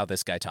this is how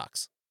this guy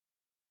talks.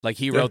 Like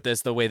he Yeah. wrote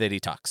this the way that he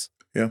talks.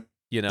 Yeah.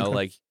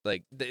 Okay.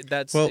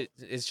 That's Well-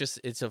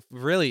 it's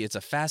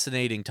a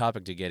fascinating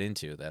topic to get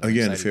into. That I'm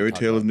again, excited to Fairy talk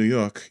Tale about. of New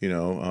York.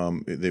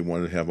 They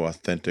wanted to have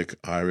authentic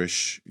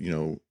Irish.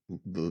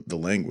 The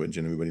language,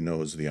 and everybody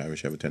knows the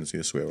Irish have a tendency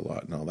to swear a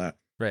lot and all that.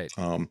 Right.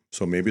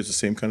 So maybe it's the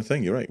same kind of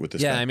thing. You're right with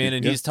this. Yeah, guy. I mean,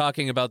 and Yeah. he's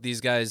talking about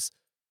these guys.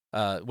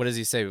 What does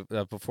he say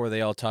before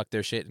they all talk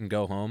their shit and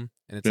go home?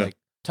 And it's Yeah. like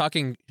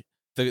talking.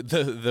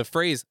 The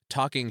phrase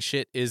 "talking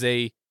shit" is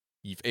a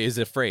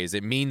phrase.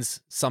 It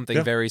means something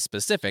Yeah. very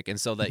specific, and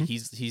so that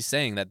Mhm. he's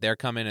saying that they're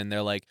coming and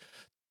they're like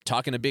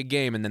talking a big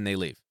game and then they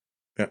leave.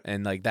 Yeah.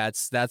 And like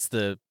that's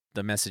the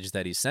the message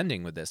that he's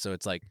sending with this. So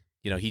it's like,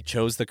 he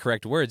chose the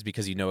correct words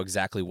because you know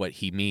exactly what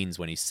he means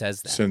when he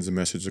says that. Sends the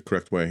message the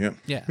correct way. Yeah.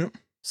 Yeah. Yep.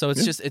 So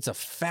it's a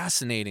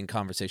fascinating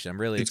conversation.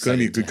 I'm really It's going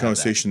to be a good have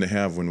conversation to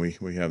have when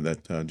we have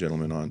that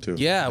gentleman on too.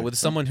 Yeah, Like, with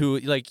someone who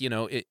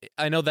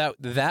I know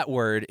that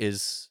word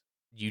is,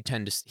 you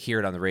tend to hear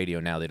it on the radio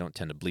now. They don't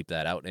tend to bleep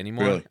that out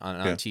anymore Really? on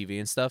Yeah. TV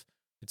and stuff.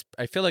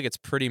 I feel like it's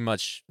pretty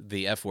much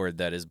the F word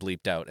that is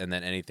bleeped out, and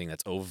then anything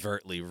that's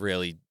overtly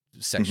really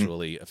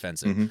sexually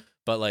offensive. Mhm.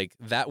 But like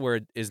that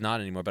word is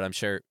not anymore. But I'm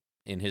sure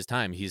in his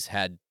time he's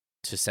had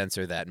to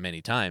censor that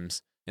many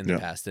times in the Yeah.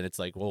 past, and it's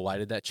like, well, why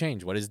did that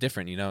change? What is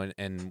different?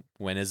 And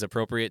when is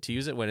appropriate to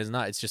use it? When is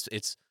not?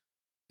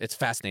 It's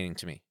fascinating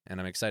to me, and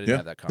I'm excited to Yeah.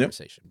 have that Yep.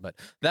 conversation. But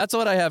that's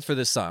what I have for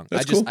this song.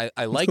 That's I cool.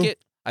 I like cool. it.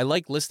 I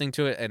like listening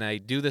to it, and I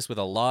do this with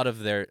a lot of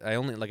their.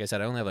 Like I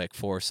said, I only have like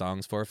 4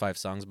 or 5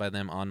 songs by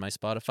them on my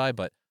Spotify,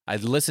 but I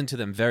listen to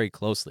them very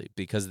closely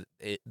because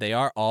they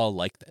are all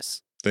like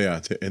this. They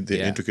are. They're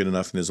Yeah. intricate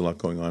enough, and there's a lot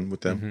going on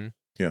with them. Mhm.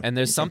 Yeah. And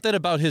there's Okay. something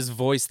about his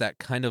voice that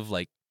kind of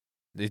like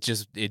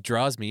it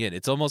draws me in.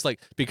 It's almost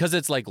like, because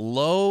it's like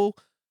low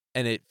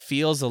and it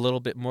feels a little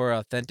bit more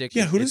authentic.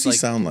 Yeah. Who it's does he like,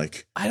 sound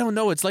like? I don't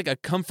know. It's like a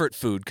comfort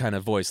food kind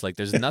of voice. Like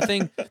there's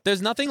nothing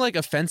like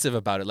offensive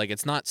about it. Like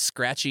it's not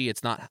scratchy. It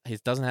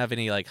doesn't have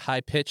any like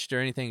high pitched or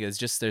anything. It's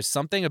just, there's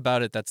something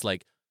about it that's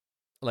like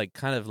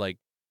kind of like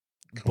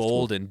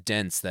bold and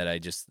dense that I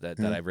just, that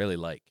I really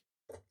like.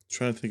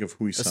 Trying to think of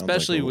who he sounds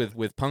Especially like.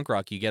 with punk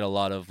rock, you get a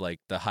lot of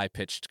like the high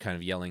pitched kind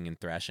of yelling and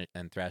thrash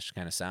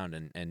kind of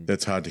sound. And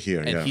That's hard to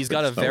hear. and yeah, he's but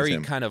got a it's not with very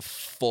him. kind of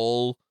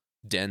full,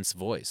 dense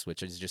voice,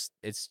 which is just,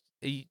 it's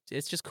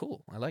just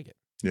cool. I like it.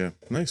 Yeah.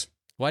 Nice.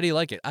 Why do you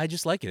like it? I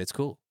just like it. It's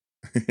cool.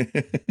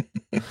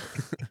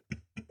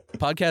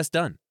 Podcast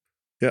done.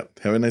 Yeah.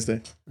 Have a nice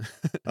day.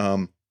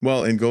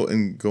 Well, and go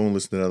and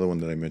listen to the other one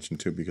that I mentioned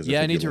too, because Yeah,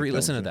 I think need you'll to like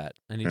re-listen to one, too. that.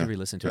 I need Yeah. to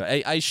re-listen to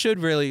it. I should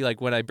really, like,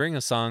 when I bring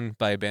a song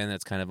by a band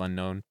that's kind of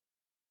unknown,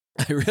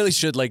 I really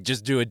should like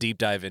just do a deep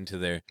dive into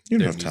their You don't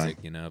their have time.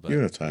 music, you know. But You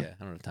don't have time. Yeah,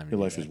 I don't have time. To Your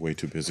do life that. is way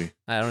too busy.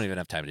 I don't even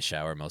have time to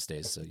shower most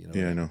days, so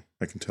Yeah, I know.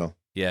 I can tell.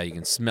 Yeah, you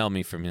can smell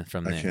me from there.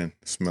 I can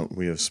smell.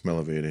 We have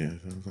smell-o-vator here.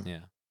 Yeah,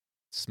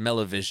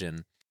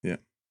 smell-o-vision. Yeah.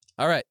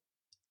 All right.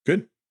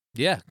 Good.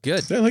 Yeah,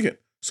 good. Yeah, I like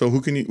it. So,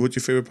 what's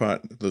your favorite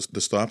part? The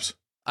stops?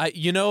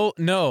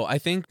 No, I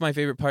think my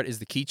favorite part is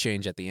the key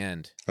change at the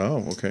end.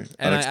 Oh, okay.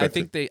 And I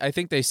Unexpected.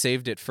 think they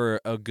saved it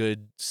for a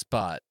good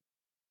spot,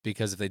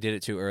 because if they did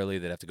it too early,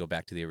 they'd have to go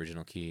back to the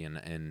original key,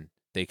 and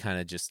they kind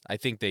of just, I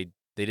think they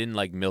didn't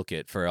like milk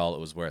it for all it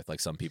was worth, like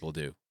some people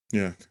do,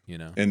 Yeah, you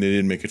know. and they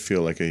didn't make it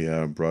feel like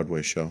a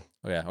Broadway show.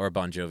 Oh yeah, or a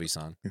Bon Jovi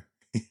song,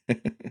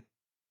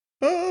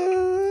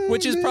 Oh,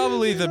 which is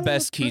probably the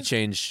best key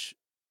change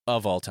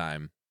of all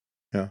time.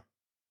 Yeah.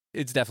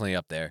 It's definitely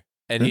up there.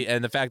 And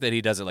and the fact that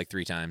he does it like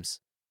 3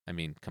 times, I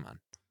mean, come on.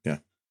 Yeah,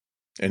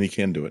 and he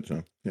can do it.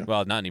 So yeah,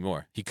 Well, not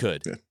anymore. He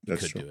could. yeah,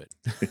 that's Could true.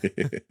 do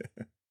it.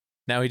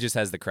 Now he just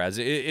has the crowds.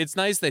 It's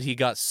nice that he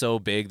got so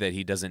big that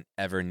he doesn't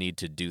ever need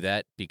to do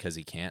that, because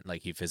he can't,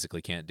 like, he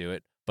physically can't do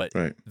it, but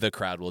Right, the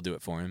crowd will do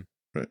it for him.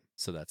 Right.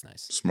 So that's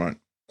nice. smart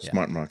Yeah.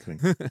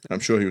 marketing. I'm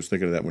sure he was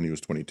thinking of that when he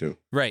was 22.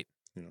 Right.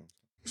 You know.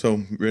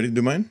 So, ready to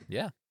do mine?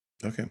 Yeah.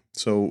 Okay.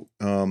 So,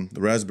 the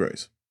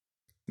raspberries.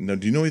 Now,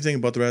 do you know anything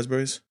about the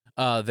raspberries?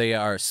 They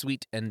are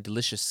sweet and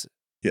delicious.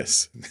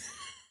 Yes.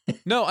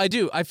 No, I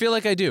do. I feel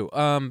like I do.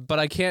 But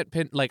I can't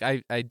pin, like,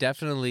 I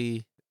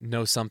definitely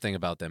know something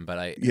about them, but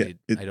I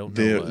don't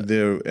know.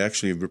 They're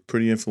actually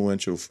pretty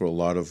influential for a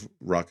lot of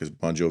rockers,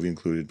 Bon Jovi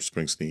included,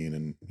 Springsteen,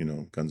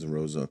 and Guns N'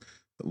 Roses.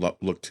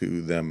 Look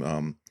to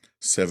them,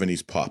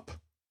 70s pop,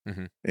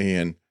 Mhm.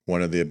 and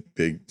one of their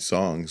big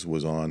songs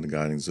was on the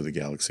Guardians of the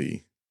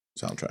Galaxy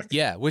soundtrack.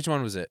 Yeah. Which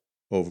one was it?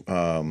 Oh,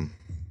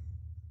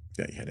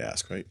 yeah, you had to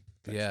ask, right?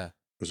 Yeah. It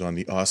was on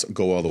the awesome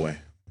 "Go All the Way."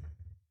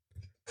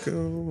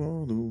 Go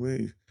all the way.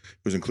 It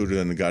was included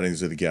in the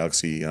Guardians of the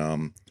Galaxy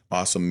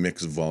Awesome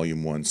Mix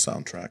Volume 1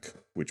 soundtrack,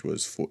 which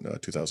was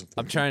 2004.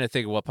 I'm trying to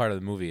think of what part of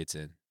the movie it's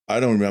in. I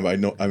don't remember. I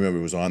remember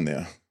it was on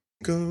there.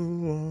 Go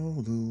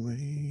all the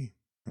way.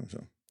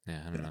 So,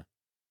 Yeah, I don't know.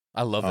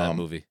 I love that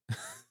movie.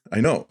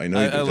 I know. You do.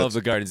 I love That's-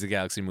 the Guardians of the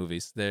Galaxy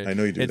movies. I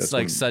know you do. It's That's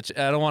like one- such.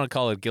 I don't want to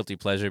call it guilty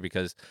pleasure,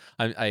 because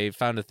I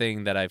found a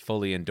thing that I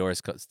fully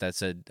endorse that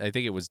said, I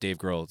think it was Dave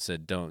Grohl,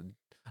 said,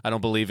 I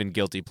don't believe in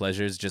guilty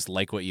pleasures. Just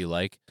like what you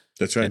like,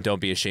 That's right. and don't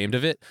be ashamed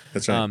of it.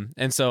 That's right.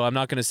 And so I'm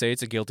not going to say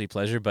it's a guilty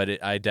pleasure,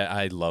 but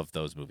I love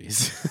those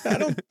movies. I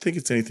don't think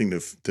it's anything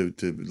to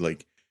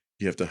like.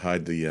 You have to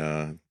hide the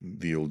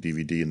old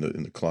DVD in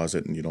the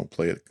closet, and you don't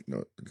play it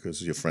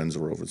because your friends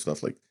are over and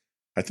stuff. Like,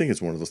 I think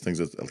it's one of those things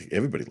that like,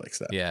 everybody likes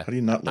that. Yeah. How do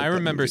you not like I that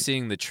remember movie?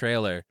 seeing the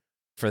trailer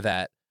for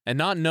that and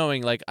not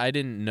knowing, like, I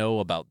didn't know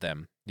about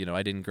them.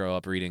 I didn't grow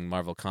up reading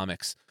Marvel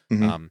comics.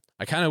 Mhm.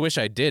 I kind of wish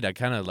I did. I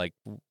kind of like,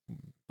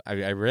 I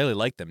really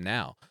like them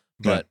now,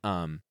 but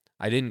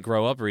I didn't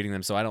grow up reading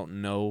them, so I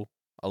don't know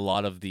a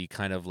lot of the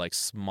kind of like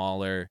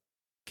smaller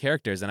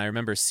characters. And I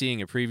remember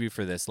seeing a preview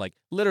for this, like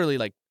literally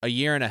like a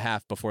year and a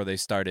half before they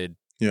started,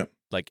 Yeah.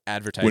 like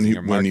advertising when he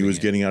or marketing was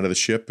it. getting out of the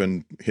ship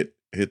and hit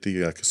hit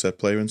the cassette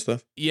player and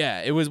stuff?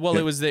 Yeah, it was. Well,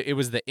 Yeah. it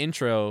was the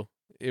intro.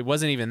 It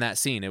wasn't even that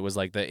scene. It was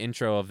like the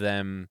intro of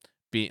them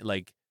being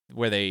like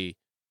where they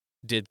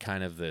did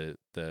kind of the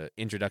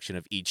introduction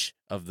of each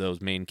of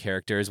those main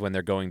characters when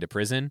they're going to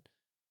prison,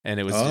 and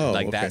it was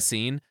like okay. that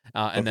scene.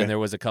 And Okay. then there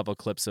was a couple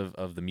clips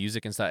of the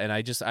music and stuff. And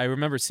I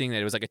remember seeing that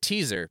it was like a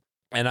teaser,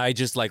 and I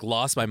just like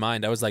lost my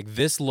mind. I was like,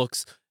 this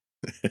looks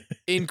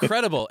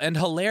incredible and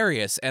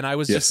hilarious, and I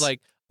was Yes. just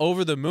like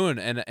over the moon.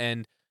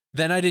 And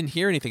then I didn't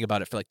hear anything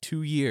about it for like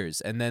 2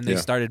 years, and then they Yeah.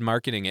 started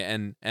marketing it,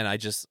 and I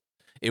just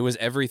it was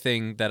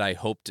everything that I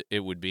hoped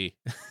it would be.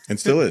 And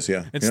still is,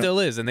 yeah. It Yeah. still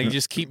is, and they Yeah.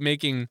 just keep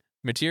making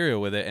material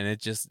with it, and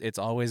it's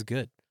always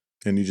good,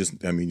 And you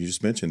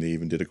just mentioned they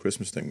even did a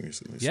Christmas thing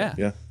recently. So, Yeah.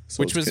 yeah. So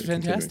which it's was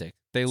continuing. fantastic.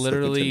 They Still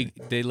literally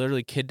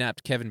continuing.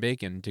 kidnapped Kevin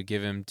Bacon to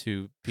give him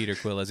to Peter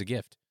Quill as a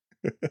gift.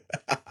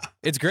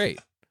 It's great.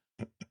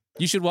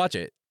 You should watch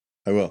it.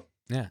 I will.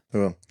 Yeah. I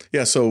will.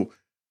 Yeah. So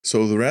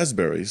the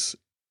raspberries.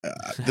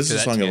 This is a That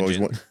song I've always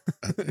tangent.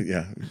 wanted.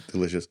 Yeah,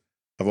 delicious.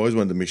 I've always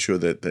wanted to make sure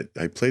that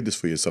I played this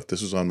for you stuff.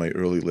 This was on my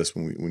early list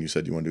when you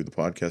said you want to do the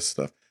podcast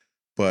stuff.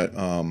 But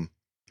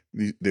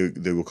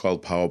they were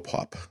called Power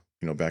Pop,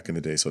 back in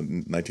the day. So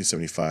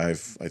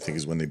 1975, I think,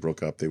 is when they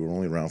broke up. They were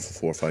only around for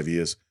 4 or 5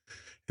 years,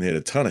 and they had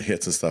a ton of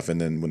hits and stuff. And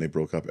then when they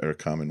broke up, Eric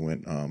Carmen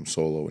went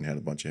solo and had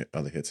a bunch of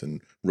other hits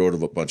and wrote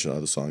a bunch of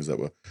other songs that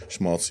were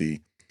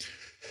schmaltzy,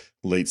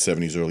 late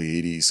 70s, early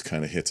 80s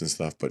kind of hits and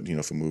stuff, but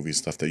for movies,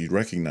 stuff that you'd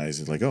recognize.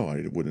 It's like, oh,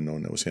 I would have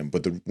known that was him.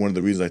 But one of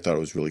the reasons I thought it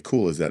was really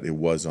cool is that it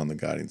was on the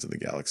Guardians of the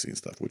Galaxy and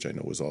stuff, which I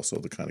know was also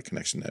the kind of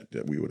connection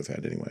that we would have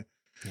had anyway.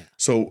 Yeah.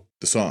 So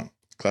the song,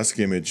 classic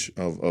image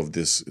of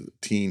this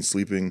teen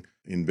sleeping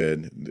in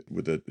bed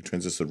with a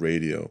transistor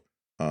radio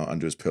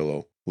under his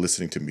pillow,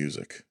 listening to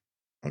music.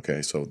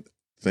 Okay, so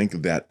think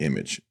of that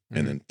image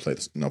and then play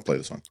this. Now play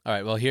the song. All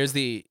right. Well, here's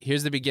the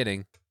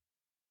beginning.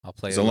 I'll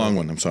play. It's a long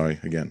one. I'm sorry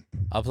again.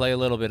 I'll play a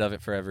little bit of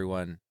it for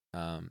everyone,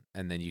 and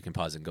then you can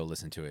pause and go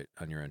listen to it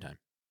on your own time.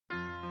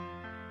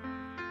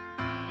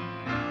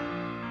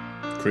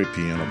 Great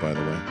piano, by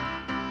the way.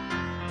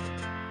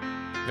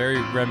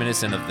 Very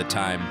reminiscent of the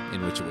time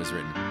in which it was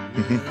written.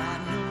 Mhm. I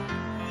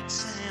know it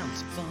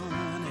sounds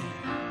funny,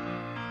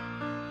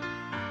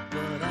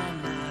 but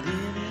I'm not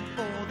in it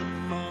for the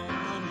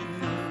money,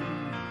 no.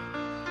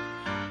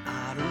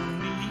 I don't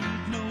need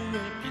no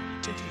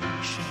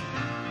reputation,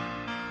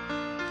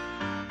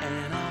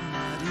 and I'm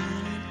not in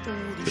it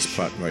for the This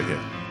part right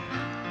here.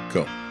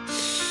 Go.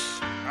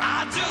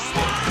 I just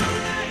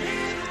wanna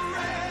hit a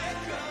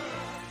record.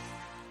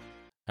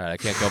 All right, I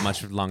can't go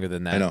much longer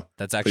than that. I know.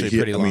 That's But actually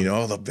here- pretty long. I mean,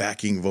 all the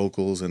backing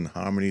vocals and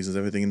harmonies and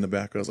everything in the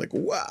background. I was like,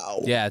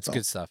 wow. Yeah, it's So,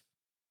 good stuff.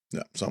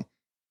 Yeah. So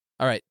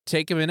All right,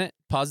 take a minute,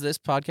 pause this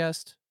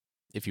podcast.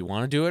 If you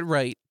want to do it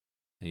right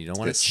and you don't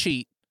want to Yes.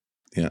 cheat,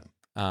 Yeah.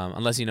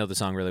 Unless you know the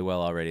song really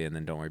well already, and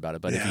then don't worry about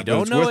it. But if yeah, you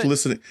don't it's know worth it,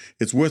 listening.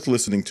 It's worth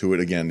listening to it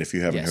again if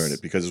you haven't Yes. heard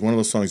it, because it's one of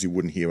those songs you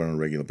wouldn't hear on a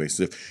regular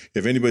basis.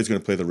 If anybody's going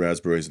to play the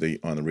Raspberries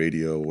on the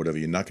radio or whatever,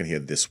 you're not going to hear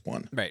this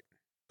one. right?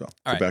 So All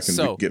go right, back and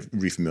so- get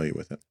re-familiar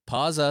with it.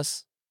 Pause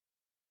us,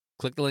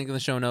 click the link in the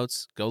show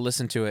notes, go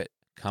listen to it,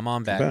 come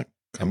on back,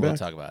 Come and we'll back.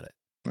 talk about it.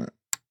 All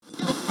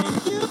right.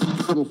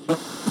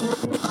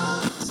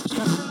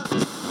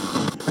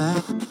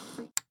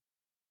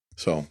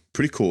 So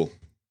pretty cool.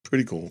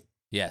 Pretty cool.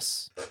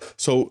 Yes.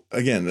 So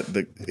again,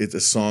 it's a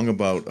song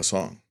about a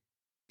song.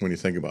 When you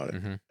think about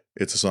it, Mhm.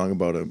 it's a song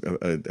about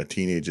a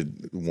teenager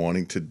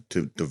wanting to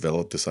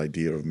develop this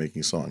idea of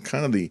making a song.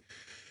 Kind of the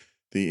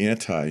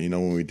anti,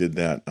 when we did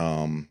that,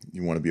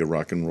 you want to be a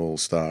rock and roll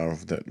star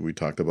that we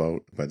talked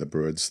about by the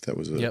Byrds. That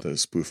was Yep. the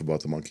spoof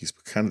about the Monkees.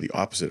 But kind of the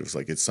opposite. It was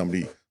like it's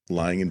somebody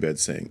lying in bed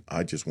saying,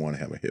 "I just want to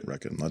have a hit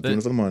record. I'm not doing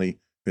it for the money.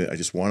 I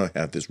just want to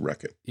have this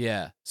record."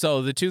 Yeah.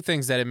 So the two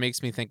things that it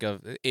makes me think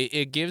of,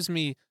 it gives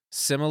me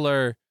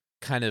similar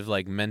kind of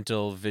like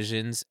mental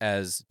visions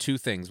as two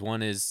things.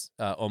 One is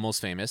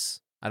Almost Famous.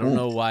 I don't Ooh.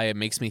 know why it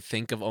makes me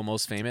think of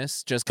Almost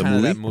Famous. Just The kind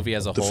of that movie? movie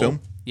as a The whole.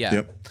 film? Yeah.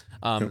 Yep.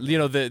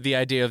 The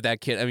idea of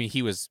that kid. I mean,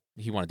 he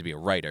wanted to be a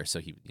writer, so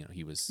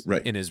he was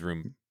Right. in his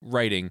room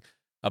writing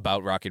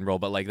about rock and roll,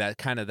 but like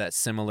that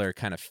similar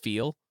kind of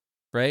feel,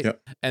 right?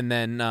 Yep. And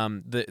then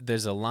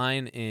there's a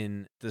line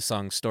in the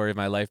song "Story of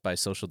My Life" by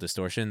Social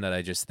Distortion that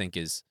I just think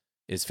is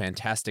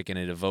fantastic, and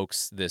it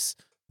evokes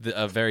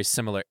a very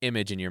similar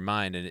image in your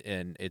mind,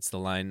 and it's the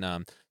line,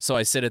 "So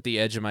I sit at the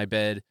edge of my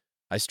bed,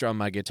 I strum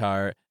my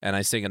guitar, and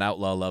I sing an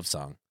outlaw love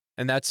song."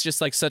 And that's just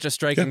like such a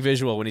striking Yeah.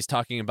 visual when he's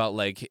talking about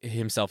like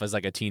himself as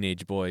like a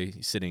teenage boy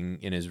sitting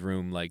in his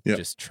room, like Yeah.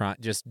 it's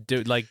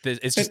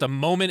just a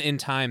moment in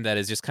time that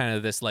is just kind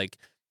of this like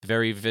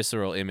very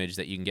visceral image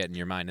that you can get in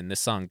your mind. And this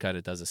song kind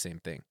of does the same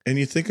thing. And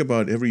you think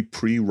about every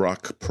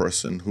pre-rock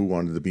person who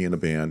wanted to be in a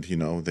band,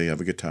 they have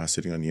a guitar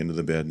sitting on the end of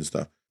the bed and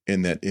stuff.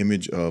 And that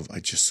image of, I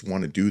just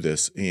want to do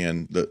this.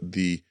 And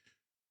the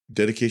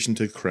dedication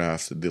to the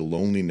craft, the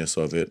loneliness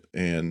of it,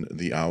 and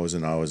the hours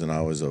and hours and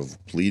hours of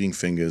bleeding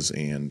fingers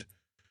and,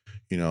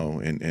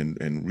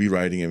 and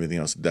rewriting everything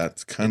else.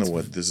 That's kind of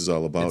what this is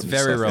all about. It's and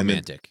very stuff. And then-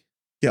 romantic.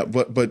 Yeah,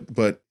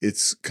 but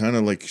it's kind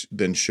of like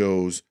then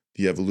shows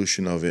the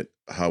evolution of it,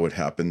 how it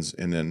happens,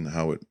 and then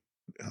how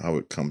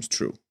it comes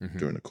true Mhm.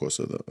 during the course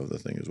of the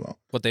thing as well.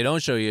 What they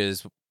don't show you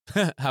is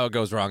how it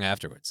goes wrong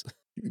afterwards.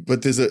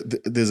 But there's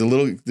a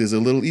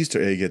little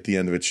Easter egg at the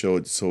end of it,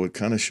 so it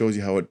kind of shows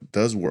you how it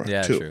does work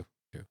Yeah, too. true.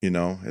 You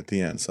know, at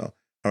the end. So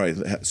all right,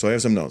 so I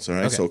have some notes. All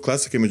right, Okay. so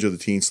classic image of the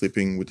teen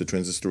sleeping with the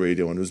transistor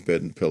radio under his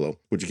bed and pillow,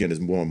 which again is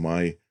more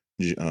my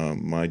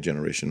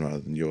generation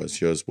rather than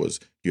yours. Yours was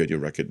you had your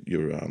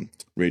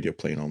radio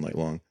playing all night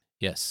long.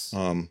 Yes.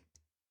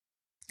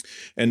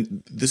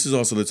 And this is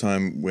also the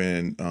time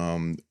when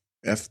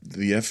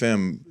the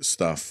FM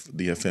stuff,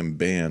 the FM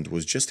band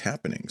was just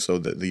happening. So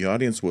the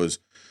audience was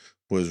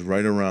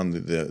right around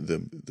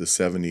the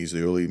 70s,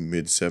 the early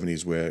mid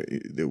 70s, where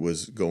it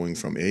was going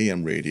from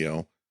AM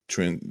radio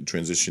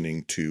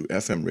transitioning to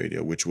FM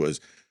radio, which was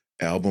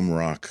album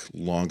rock,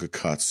 longer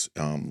cuts,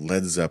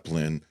 Led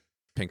Zeppelin,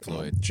 Pink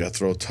Floyd.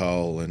 Jethro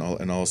Tull, and all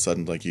of a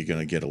sudden, like, you're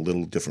gonna get a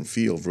little different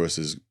feel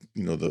versus,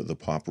 you know, the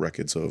pop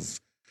records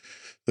of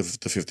the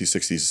 50s,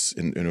 60s,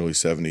 and early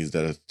 70s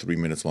that are 3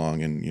 minutes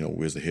long, and, you know,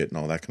 where's the hit and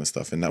all that kind of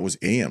stuff. And that was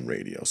AM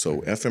radio.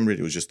 So FM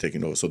radio was just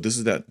taking over. So this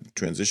is that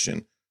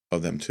transition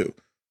of them too.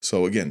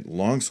 So again,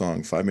 long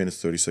song, 5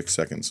 minutes, 36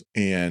 seconds.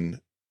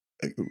 And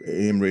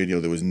AM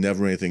radio, there was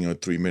never anything on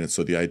 3 minutes.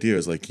 So the idea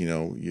is, like, you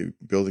know, you're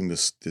building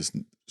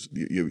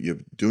you're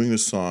doing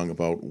this song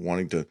about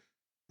wanting to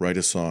write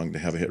a song to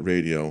have a hit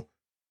radio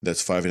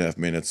that's 5.5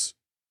 minutes,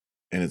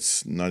 and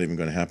it's not even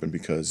going to happen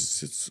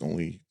because it's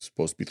only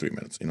supposed to be 3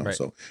 minutes, you know? Right.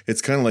 So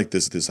it's kind of like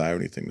this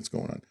irony thing that's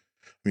going on.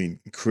 I mean,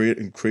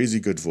 crazy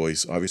good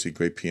voice, obviously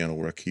great piano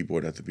work,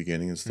 keyboard at the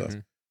beginning and stuff.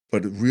 Mhm.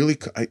 But it really,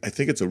 I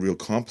think it's a real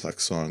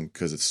complex song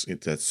because it's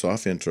that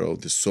soft intro.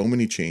 There's so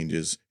many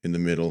changes in the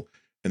middle,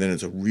 and then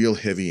it's a real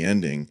heavy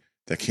ending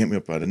that came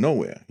up out of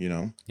nowhere, you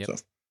know? Yep. So,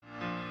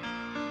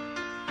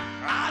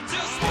 I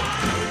just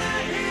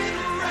wanna hear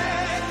the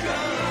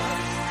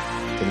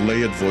record. the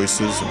layered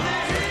voices.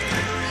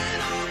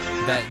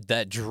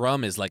 That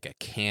drum is like a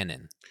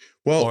cannon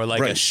Well, or like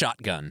right. a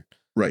shotgun.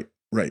 Right.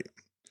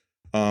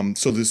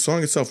 So the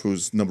song itself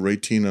was number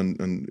 18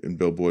 on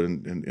Billboard,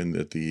 and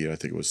at the I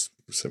think it was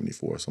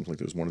 74 or something like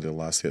that. It was one of their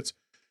last hits.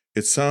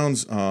 It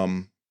sounds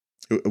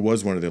it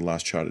was one of their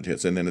last charted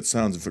hits, and then it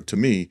sounds to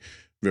me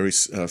very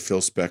Phil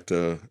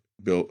Spector,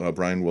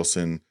 Brian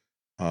Wilson,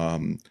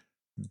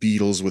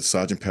 Beatles with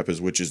Sgt. Pepper's,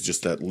 which is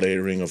just that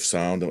layering of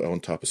sound on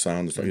top of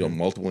sound. It's like, you know,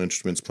 multiple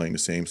instruments playing the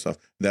same stuff.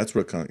 That's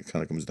what it kind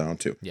of comes down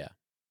to. Yeah.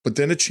 But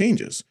then it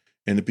changes.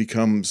 And it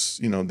becomes,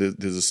 you know,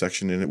 there's a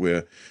section in it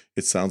where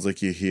it sounds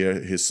like you hear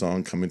his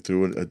song coming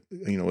through a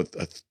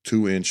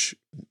 2-inch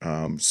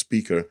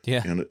speaker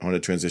Yeah. on a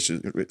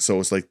transition. So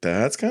it's like,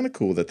 that's kind of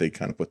cool that they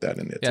kind of put that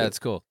in there. Yeah, too. it's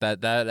cool.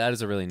 That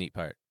is a really neat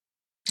part.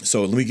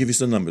 So let me give you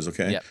some numbers,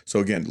 okay? Yep. So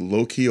again,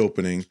 low key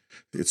opening,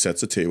 it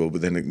sets a table,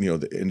 but then, you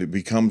know, and it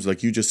becomes,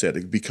 like you just said,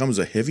 it becomes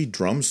a heavy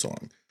drum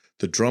song.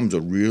 The drums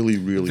are really,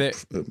 really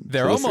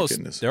They're prolific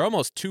in this. they're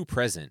almost too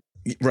present.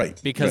 Right.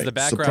 Because right. the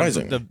background,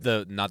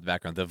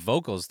 Surprisingly. the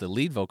vocals, the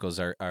lead vocals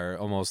are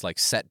almost like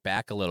set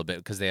back a little bit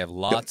because they have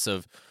lots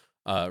of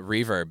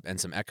reverb and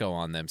some echo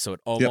on them. So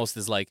it almost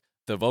is like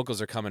the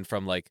vocals are coming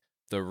from like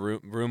the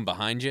room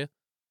behind you,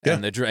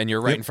 and and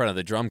you're right in front of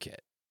the drum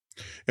kit.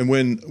 And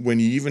when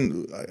you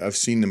even, I've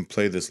seen them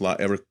play this live,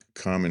 Eric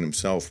Carmen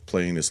himself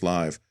playing this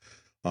live,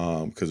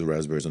 because the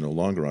Raspberries are no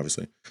longer,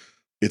 obviously.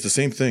 It's the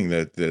same thing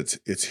that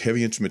it's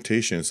heavy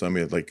instrumentation. So I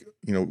mean, like,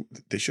 you know,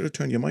 they should have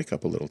turned your mic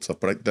up a little stuff,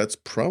 but that's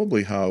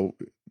probably how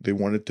they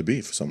want it to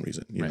be for some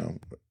reason, you know,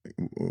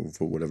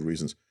 for whatever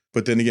reasons.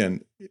 But then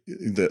again,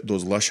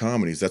 those lush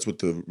harmonies, that's what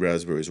the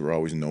Raspberries were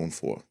always known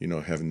for, you know,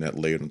 having that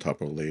layered on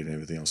top of a layered and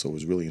everything else. So it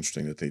was really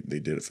interesting that they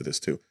did it for this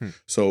too.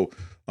 So,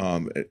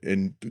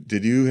 and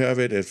did you have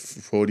it at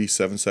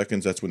 47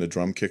 seconds? That's when the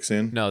drum kicks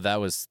in? No,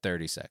 that was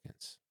 30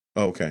 seconds.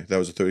 Oh, okay. That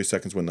was the 30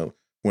 seconds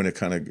when it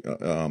kind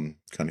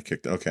of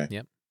kicked. Okay.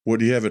 Yep. What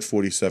do you have at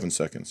 47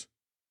 seconds?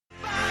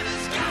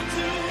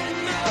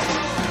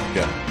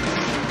 Yeah.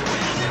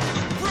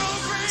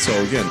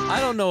 So again, I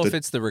don't know if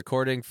it's the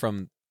recording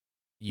from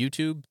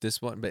YouTube,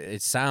 this one, but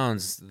it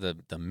sounds the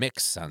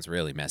mix sounds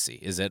really messy.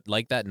 Is it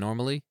like that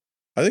normally?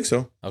 I think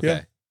so.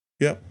 Okay.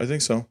 Yeah, I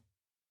think so.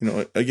 You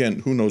know, again,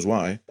 who knows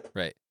why?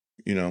 Right.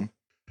 You know,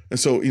 and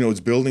so, you know,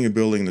 it's building and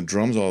building. And the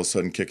drums all of a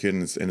sudden kick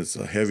in, and it's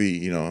a heavy.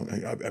 You know,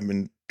 I've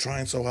been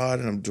trying so hard,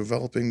 and I'm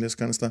developing this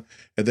kind of stuff,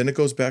 and then it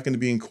goes back into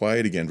being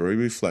quiet again, very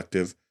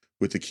reflective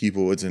with the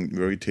keyboards and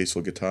very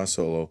tasteful guitar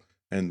solo,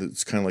 and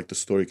it's kind of like the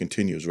story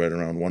continues right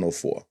around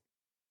 104.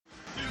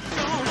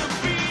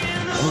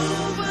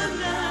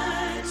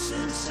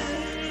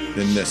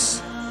 Then this.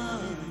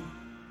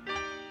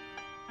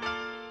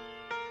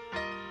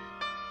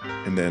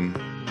 And then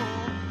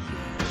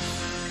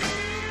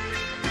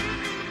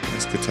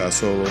nice guitar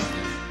solo.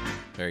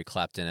 Very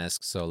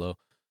Clapton-esque solo.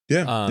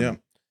 Yeah, yeah.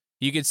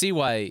 You can see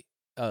why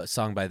a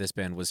song by this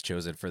band was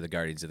chosen for the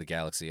Guardians of the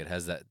Galaxy. It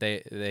has that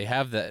they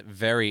have that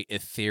very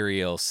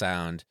ethereal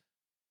sound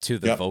to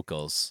the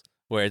vocals,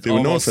 where it They were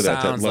known almost for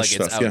that sounds lush like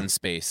it's stuff, out in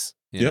space.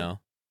 You know.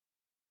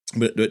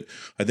 But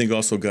I think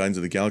also Guardians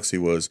of the Galaxy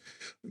was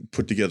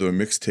put together a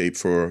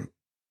mixtape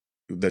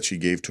that she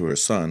gave to her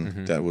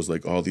son that was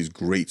like all these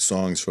great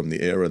songs from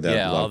the era that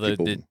a lot all of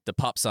people the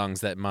pop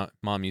songs that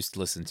mom used to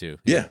listen to.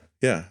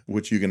 yeah,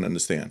 which you can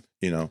understand,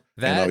 and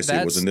obviously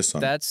it was in this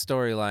song. That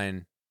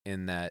storyline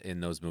in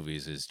those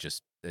movies is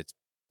just, it's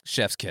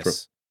chef's kiss.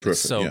 Perfect. It's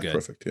so Yeah, good.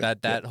 perfect. Yeah. That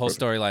Yeah, whole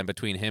perfect. storyline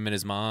between him and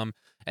his mom,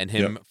 and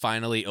him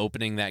finally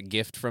opening that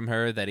gift from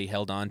her that he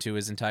held on to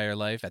his entire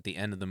life at the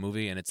end of the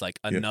movie, and it's like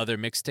another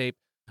mixtape.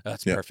 Oh,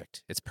 it's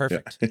perfect. It's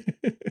perfect.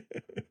 Yeah.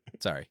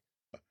 Sorry.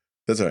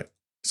 That's all right.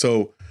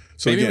 So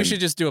Maybe again, we should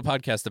just do a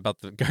podcast about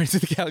the Guardians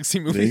of the Galaxy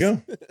there movies. you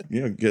go.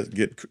 Yeah,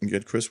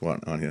 get Chris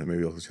on here.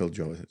 Maybe he'll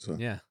join it. So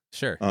Yeah,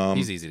 sure.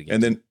 He's easy to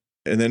get. and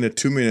then at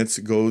 2 minutes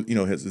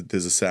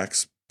there's a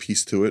sax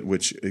piece to it,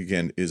 which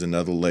again is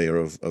another layer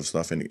of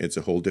stuff, and it's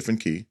a whole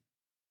different key.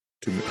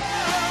 2 minutes.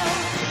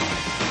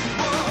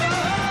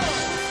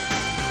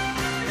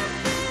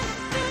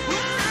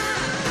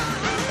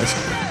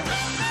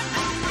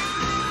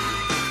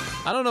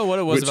 I don't know what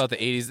it was Which- about the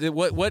 80s.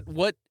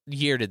 What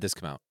year did this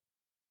come out?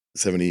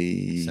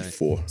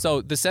 74.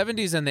 So the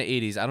 70s and the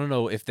 80s, I don't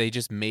know if they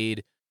just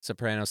made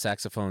soprano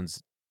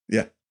saxophones,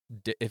 Yeah.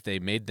 if they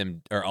made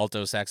them, or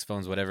alto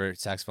saxophones, whatever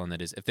saxophone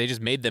that is, if they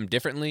just made them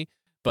differently,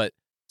 but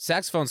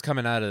saxophones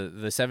coming out of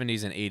the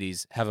 70s and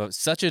 80s have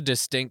such a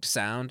distinct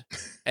sound,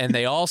 and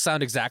they all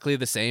sound exactly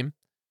the same.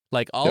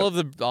 Like all of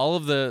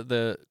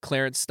the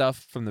Clarence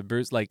stuff from the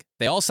Bruce, like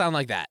they all sound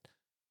like that.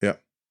 Yeah.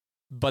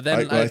 But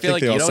then I I feel think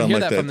like they you all don't sound hear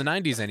like that from that. the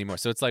 90s anymore.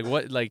 So it's like,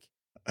 what, like,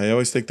 I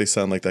always think they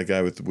sound like that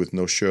guy with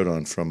no shirt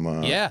on from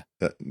yeah,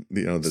 that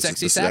the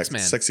Sexy the sax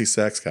man. sexy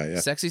sax guy. Yeah.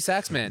 Sexy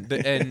Sax Man,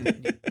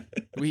 and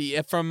we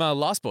from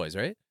Lost Boys,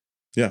 right?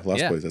 Yeah,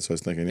 Lost Yeah. Boys. That's what I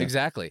was thinking. Yeah.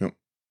 Exactly.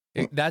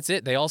 Yep. That's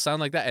it. They all sound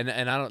like that,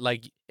 and I don't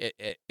like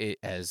it.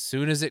 As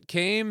soon as it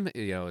came,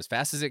 as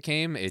fast as it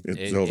came,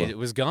 It's over. it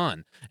was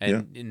gone.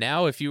 And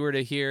now, if you were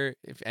to hear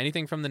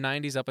anything from the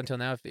 '90s up until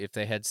now, if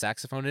they had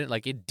saxophone in it,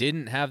 like it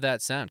didn't have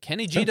that sound.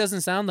 Kenny G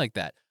doesn't sound like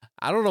that.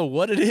 I don't know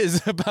what it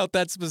is about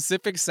that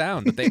specific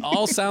sound, but they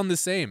all sound the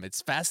same.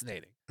 It's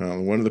fascinating.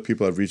 One of the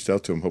people I've reached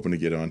out to, I'm hoping to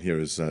get on here,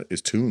 is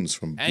Tunes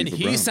from And Beaver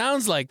he Brown.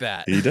 sounds like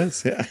that. He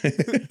does, yeah.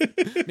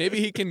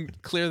 Maybe he can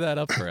clear that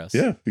up for us.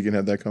 Yeah, we can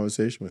have that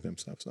conversation with him.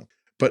 Stuff. So,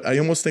 but I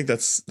almost think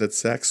that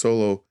sax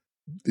solo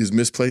is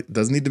misplaced.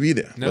 Doesn't need to be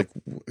there. Nope.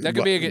 That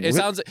could be.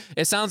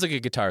 It sounds like a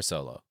guitar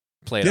solo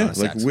played on a like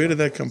saxophone. where did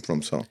that come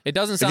from? So It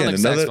doesn't sound Again, like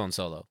another- saxophone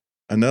solo.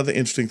 another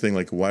interesting thing,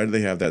 like why do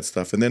they have that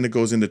stuff? And then it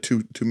goes into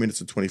 2 minutes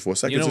and 24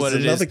 seconds. You know what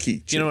It's it another is?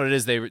 key. You know what it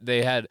is?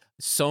 They had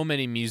so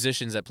many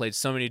musicians that played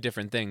so many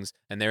different things,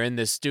 and they're in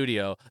this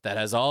studio that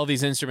has all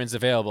these instruments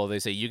available. They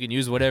say you can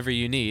use whatever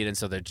you need, and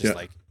so they're just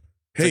Yeah. like,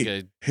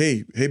 it's Hey,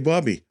 like hey,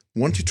 Bobby,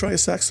 why don't you try a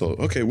sax solo?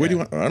 Okay, where do you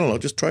want? I don't know.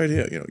 Just try it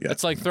here. Yeah.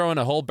 it's like throwing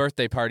a whole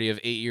birthday party of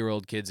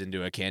 8-year-old kids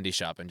into a candy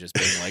shop and just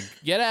being like,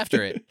 get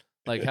after it,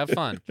 like have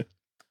fun.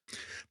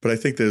 But I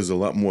think there's a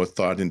lot more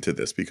thought into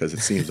this because it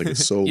seems like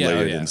it's so Yeah, oh,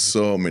 layered yeah. in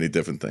so many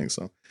different things.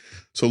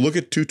 So look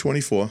at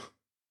 224.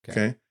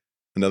 Okay.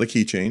 Another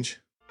key change.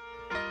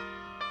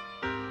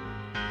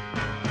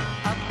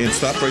 And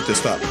stop right there.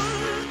 Stop.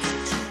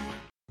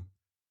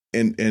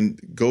 And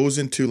goes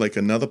into like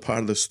another part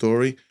of the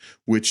story,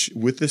 which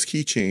with this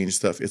key change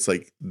stuff, it's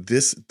like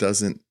this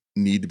doesn't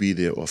need to be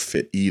there or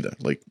fit either.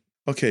 Like,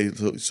 okay,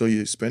 so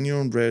you spend your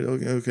own bread.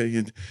 Okay,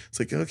 it's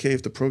like, okay,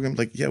 if the program,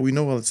 like, yeah, we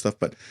know all that stuff,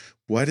 but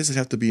why does it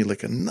have to be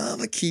like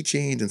another key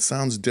change and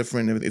sounds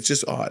different? And everything? It's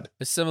just odd.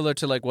 It's similar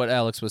to like what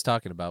Alex was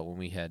talking about when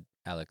we had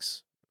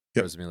Alex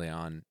Yep. Rosemilli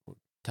on,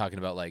 talking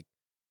about like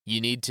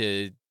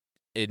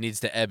it needs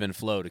to ebb and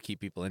flow to keep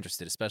people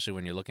interested, especially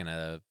when you're looking at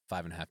a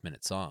 5.5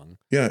 minute song.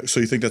 Yeah. So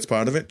you think that's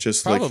part of it?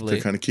 Just Probably. like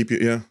to kind of keep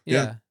you,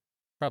 yeah.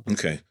 Probably.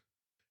 Okay.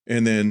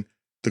 And then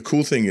the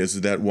cool thing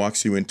is that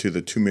walks you into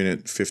the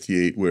 2-minute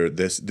 58 where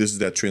this is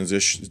that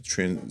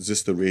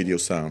transistor radio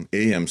sound,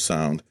 AM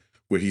sound,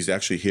 where he's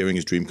actually hearing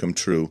his dream come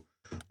true.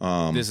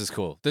 This is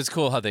cool. This is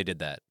cool how they did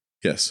that.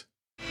 Yes.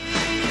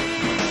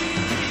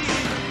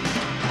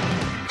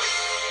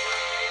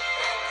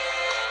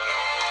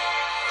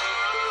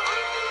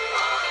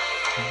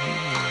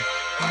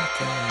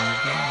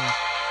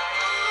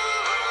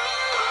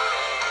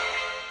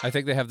 I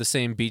think they have the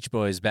same Beach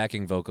Boys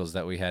backing vocals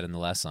that we had in the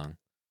last song.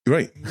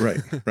 Right.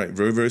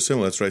 Very, very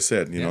similar. That's what I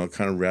said. You Yeah. know,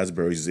 kind of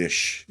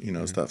raspberries-ish,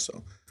 stuff.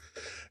 So,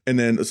 and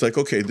then it's like,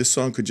 okay, this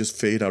song could just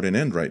fade out and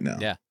end right now.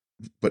 Yeah.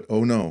 But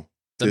oh no.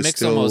 The there's mix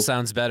still- almost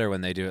sounds better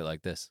when they do it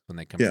like this, when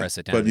they compress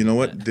it down. But you a know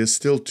little what? bit. There's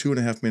still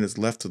 2.5 minutes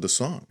left to the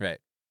song. Right.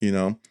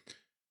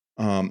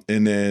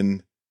 And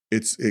then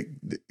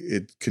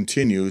it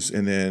continues,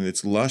 and then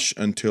it's lush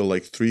until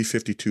like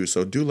 3:52.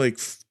 So do like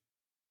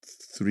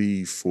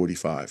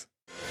 3:45.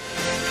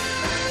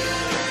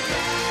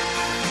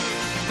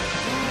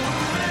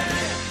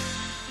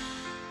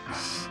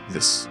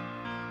 This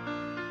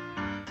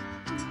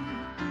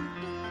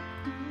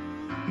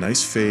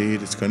nice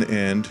fade. It's going to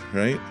end,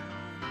 right?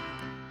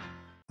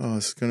 Oh,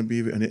 it's going to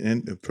be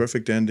a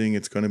perfect ending.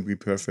 It's going to be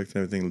perfect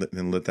and everything.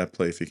 And let that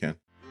play if you can.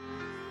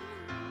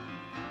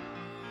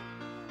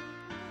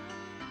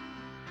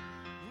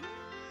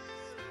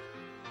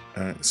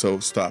 All right, so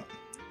stop.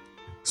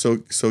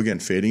 So again,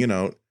 fading it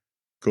out.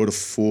 Go to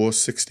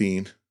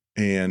 416,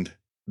 and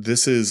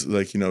this is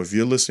like, if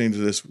you're listening to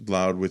this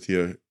loud with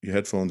your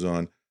headphones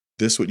on,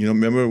 this would,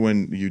 remember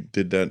when we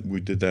did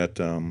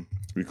that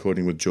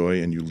recording with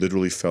Joy, and you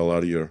literally fell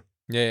out of your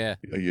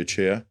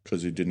chair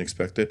because you didn't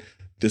expect it.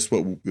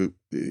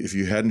 If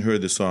you hadn't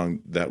heard the song,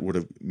 that would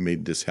have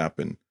made this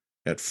happen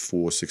at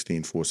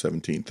 416,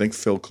 417. Think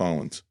Phil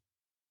Collins.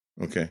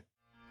 Okay.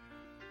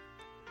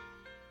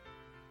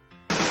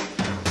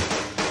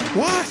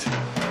 What?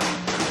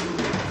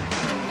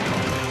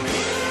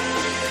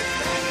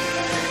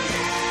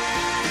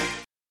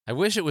 I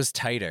wish it was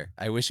tighter.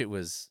 I wish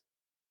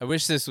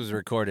this was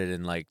recorded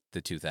in like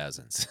the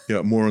 2000s.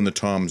 Yeah, more on the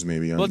toms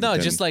maybe. Well, no,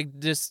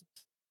 just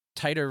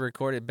tighter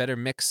recorded, better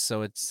mix,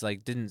 so it's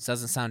like doesn't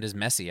sound as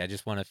messy. I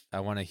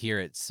want to hear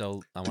it.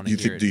 So I want to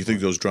hear it. Do you think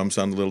those drums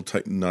sound a little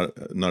tight? Not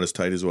as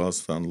tight as well.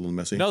 Sound a little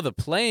messy. No, the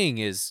playing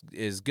is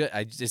good.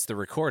 It's the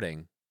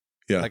recording.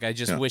 Yeah. Like I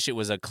just wish it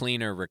was a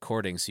cleaner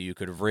recording so you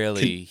could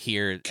really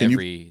hear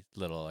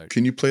little.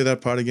 Can you play that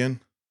part again?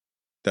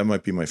 That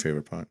might be my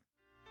favorite part.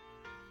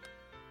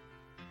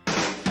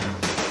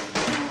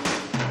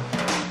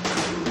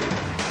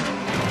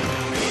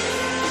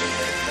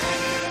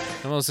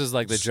 Almost is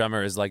like the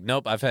drummer is like,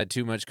 nope, I've had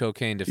too much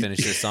cocaine to finish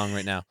this song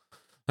right now.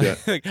 Yeah.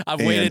 Like, I've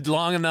waited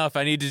long enough.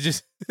 I need to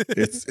just.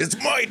 it's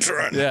my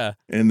turn. Yeah.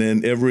 And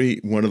then every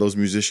one of those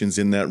musicians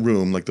in that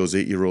room, like those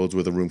 8-year-olds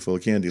with a room full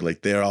of candy,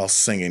 like they're all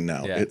singing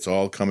now. Yeah. It's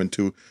all coming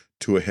to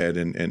a head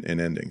and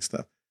ending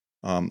stuff.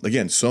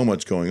 Again, so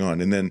much going on,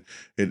 and then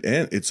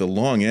it's a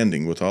long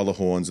ending with all the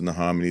horns and the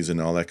harmonies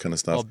and all that kind of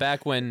stuff. Well,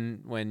 back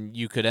when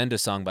you could end a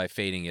song by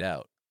fading it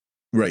out.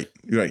 Right.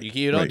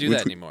 You don't do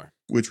that anymore.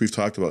 Which we've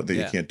talked about, that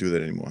you can't do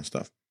that anymore and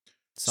stuff.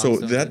 Songs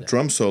so that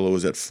drum solo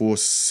is at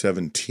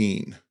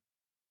 417,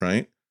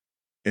 right?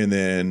 And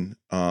then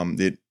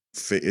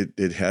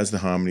it has the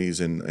harmonies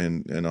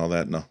and all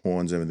that and the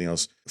horns and everything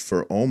else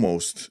for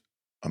almost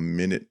a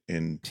minute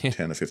and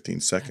 10 or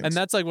 15 seconds. And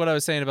that's like what I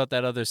was saying about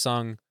that other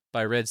song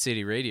by Red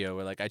City Radio,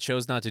 where like I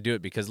chose not to do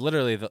it because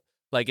literally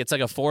it's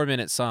like a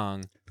 4-minute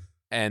song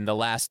and the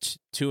last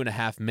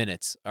 2.5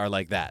 minutes are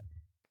like that.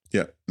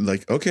 Yeah.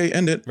 Like, okay,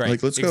 end it. Right.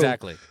 Like, let's go.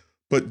 Exactly.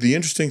 But the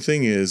interesting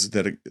thing is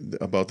that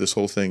about this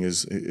whole thing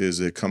is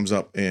it comes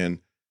up, and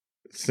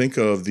think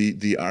of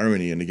the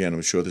irony. And again,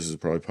 I'm sure this is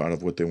probably part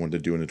of what they wanted to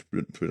do in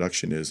the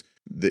production is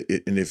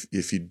and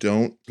if you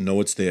don't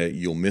know it's there,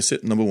 you'll miss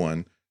it. Number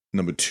one.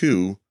 Number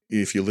two,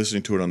 if you're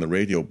listening to it on the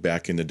radio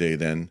back in the day,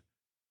 then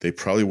the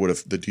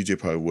DJ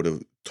probably would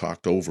have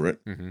talked over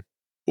it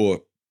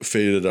or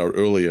faded it out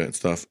earlier and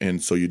stuff. And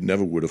so you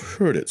never would have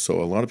heard it.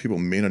 So a lot of people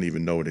may not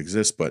even know it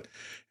exists, but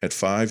at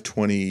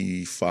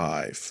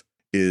 525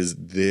 is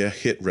their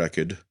hit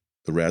record,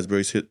 the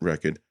Raspberries hit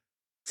record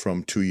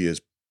from 2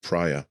 years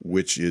prior,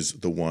 which is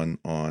the one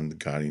on the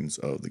Guardians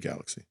of the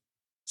Galaxy.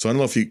 So I don't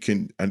know if you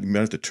can, I might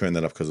have to turn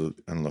that up because I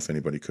don't know if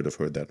anybody could have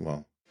heard that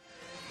well.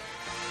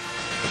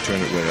 I'll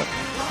turn it way up.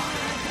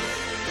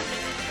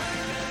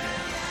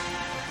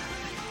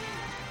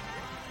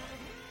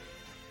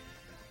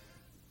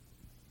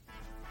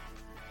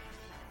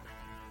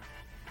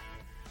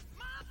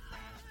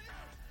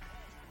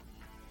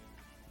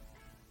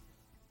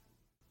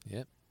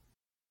 Yep.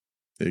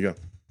 There you go.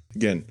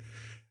 Again,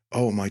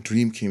 oh, my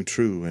dream came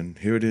true, and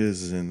here it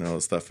is, and all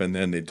that stuff. And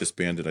then they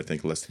disbanded, I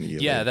think, less than a year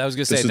Yeah, later. that was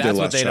gonna say that's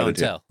what they don't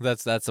tell.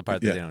 That's the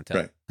part that they don't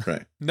tell.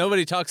 Right.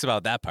 Nobody talks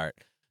about that part.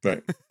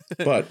 Right.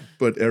 But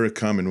Eric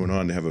Carmen went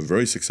on to have a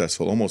very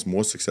successful, almost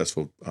more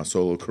successful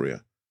solo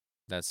career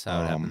That's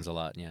how it happens a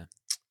lot. Yeah.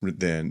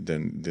 than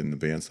the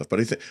band stuff. But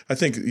I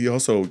think you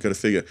also got to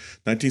figure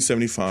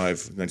 1975,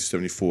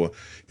 1974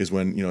 is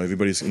when,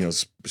 everybody's,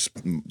 the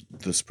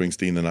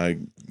Springsteen and I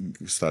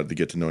started to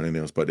get to know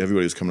anything else, but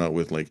everybody was coming out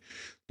with like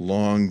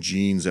long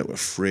jeans that were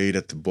frayed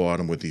at the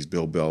bottom with these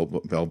bell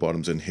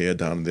bottoms and hair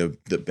down their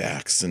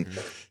backs and,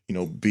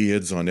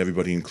 beards on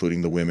everybody,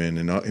 including the women.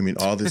 And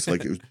all this,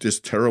 like, it was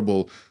just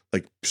terrible,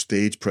 like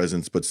stage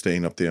presence, but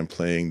staying up there and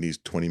playing these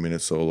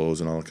 20-minute solos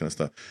and all that kind of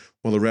stuff.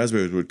 Well, the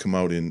Raspberries would come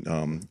out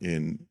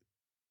in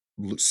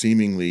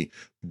seemingly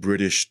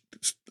British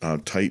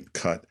tight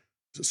cut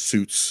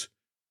suits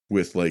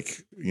with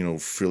like,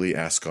 frilly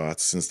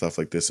ascots and stuff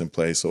like this in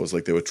place. So it was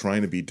like they were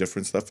trying to be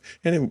different stuff,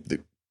 and they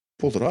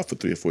pulled it off for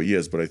 3 or 4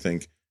 years. But I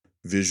think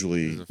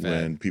visually,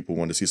 when people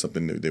want to see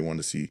something new, they want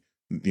to see,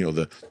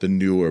 the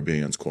newer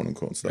bands, quote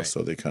unquote, and stuff. Right.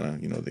 So they kind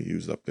of, they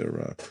used up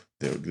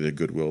their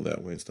goodwill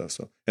that way and stuff.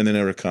 So, and then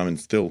Eric Carmen,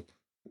 still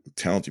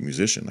talented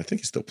musician. I think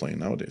he's still playing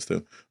nowadays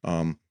too.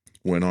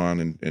 Went on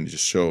and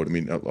just showed. I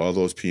mean, all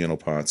those piano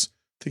parts.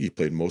 I think he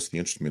played most of the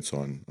instruments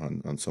on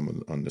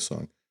this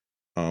song.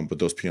 But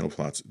those piano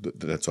parts,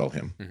 that's all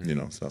him.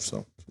 Stuff.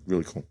 So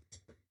really cool.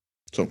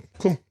 So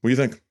cool. What do you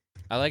think?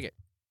 I like it.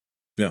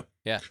 Yeah.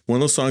 Yeah. One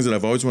of those songs that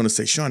I've always wanted to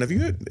say, Sean, have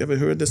you ever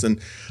heard this?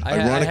 And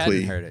ironically,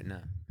 I hadn't heard it. No.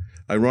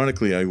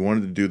 Ironically, I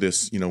wanted to do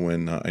this,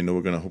 when I know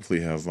we're going to hopefully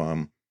have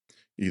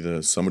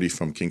either somebody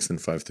from Kingston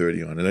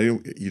 530 on.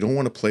 And you don't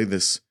want to play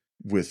this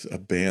with a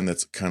band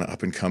that's kind of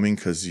up and coming,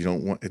 because you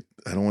don't want it.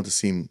 I don't want to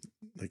seem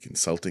like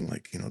insulting,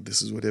 like,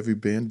 this is what every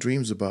band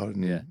dreams about,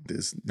 and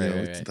this,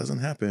 it doesn't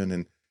happen.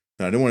 And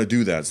I don't want to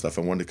do that stuff.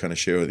 I wanted to kind of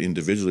share it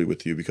individually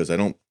with you, because I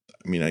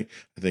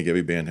think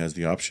every band has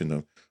the option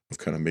of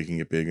kind of making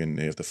it big, and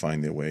they have to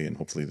find their way, and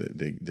hopefully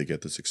they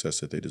get the success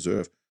that they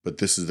deserve. But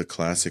this is the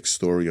classic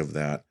story of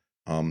that.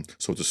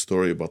 So it's a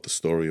story about the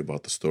story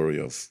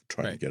of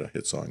trying to get a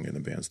hit song in a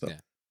band stuff.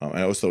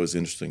 I always thought it was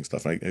interesting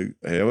stuff. I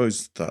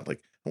always thought,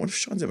 like, I wonder if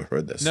Sean's ever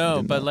heard this.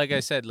 No, but like I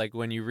said, like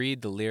when you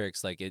read the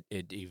lyrics, like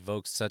it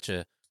evokes such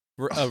a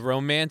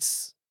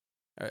romance,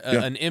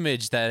 an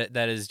image that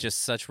is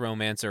just such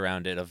romance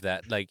around it, of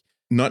that, like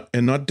not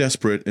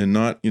desperate, and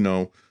not,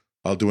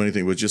 I'll do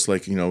anything, but just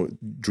like,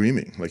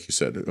 dreaming, like you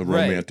said, a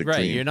romantic dream.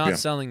 Right. You're not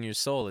selling your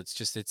soul. It's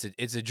just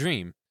it's a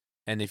dream,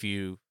 and if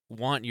you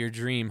want your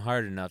dream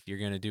hard enough, you're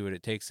going to do what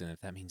it takes. And if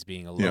that means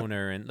being a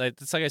loner, and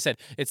it's like I said,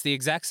 it's the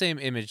exact same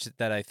image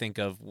that I think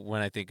of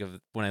when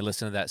I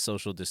listen to that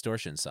Social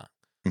Distortion song,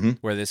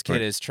 where this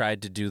kid has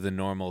tried to do the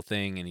normal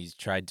thing, and he's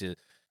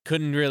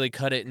couldn't really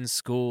cut it in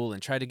school,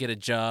 and tried to get a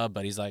job,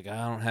 but he's like,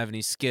 I don't have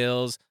any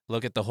skills.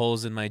 Look at the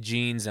holes in my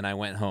jeans, and I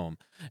went home.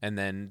 And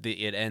then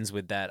it ends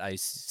with that. I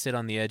sit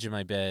on the edge of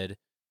my bed,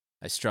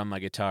 I strum my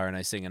guitar, and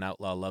I sing an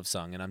outlaw love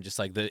song. And I'm just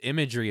like, the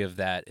imagery of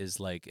that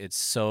is like, it's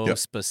so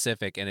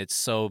specific, and it's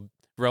so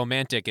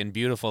romantic and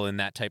beautiful in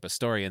that type of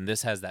story. And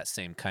this has that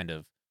same kind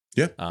of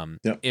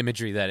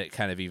imagery that it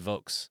kind of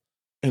evokes.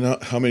 And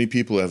how many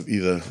people have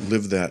either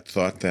lived that,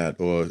 thought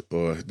that,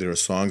 or there are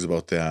songs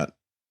about that,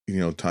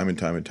 time and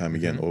time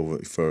again over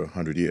for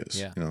 100 years.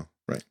 Yeah.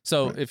 Right.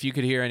 So if you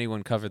could hear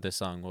anyone cover this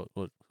song,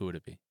 who would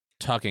it be?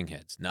 Talking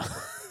Heads? No.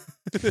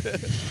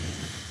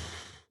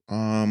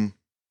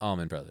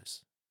 Allman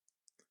Brothers.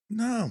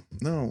 No.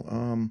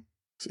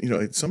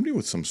 It's somebody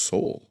with some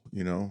soul.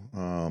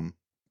 Don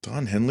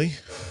Henley,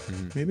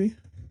 maybe.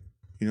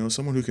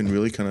 Someone who can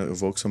really kind of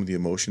evoke some of the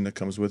emotion that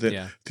comes with it.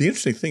 Yeah. The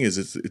interesting thing is,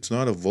 it's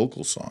not a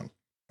vocal song.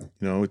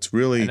 It's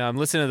really. I'm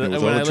listening to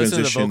when I listen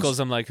to the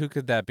vocals, I'm like, who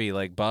could that be?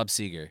 Like Bob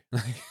Seger,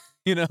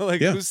 who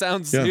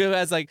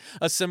has like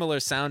a similar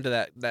sound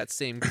to that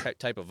same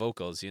type of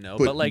vocals,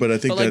 But I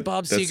think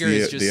Bob Seger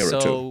is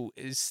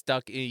just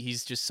stuck.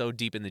 He's just so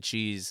deep in the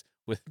cheese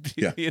with,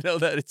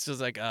 that it's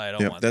just like, I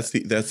don't want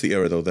that. That's the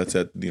era though. That's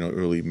at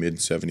early mid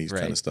 70s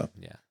kind of stuff.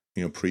 Yeah.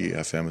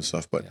 Pre-FM and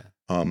stuff, but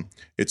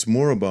it's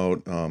more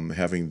about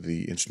having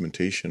the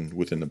instrumentation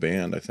within the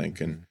band, I think,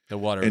 and the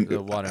water.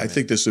 I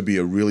think this would be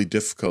a really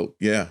difficult.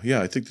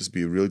 I think this would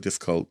be a really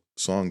difficult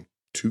song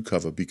to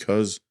cover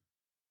because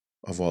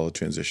of all the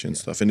transition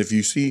stuff. And if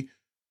you see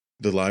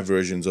the live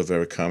versions of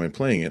Eric Carmen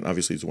playing it,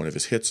 obviously it's one of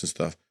his hits and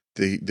stuff.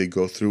 They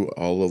go through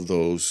all of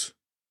those,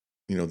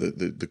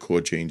 the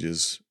chord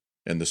changes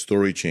and the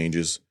story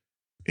changes.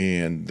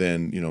 And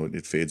then,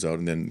 it fades out,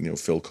 and then,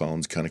 Phil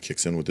Collins kind of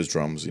kicks in with his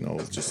drums,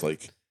 just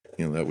like,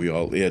 that we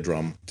all air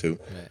drum too.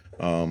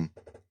 Right.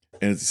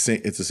 And it's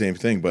the same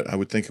thing, but I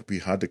would think it'd be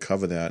hard to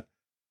cover that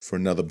for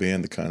another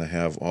band to kind of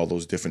have all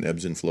those different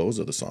ebbs and flows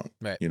of the song.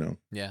 Right.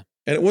 Yeah.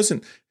 And it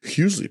wasn't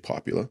hugely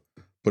popular,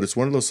 but it's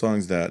one of those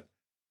songs that,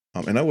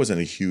 and I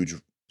wasn't a huge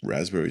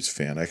Raspberries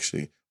fan,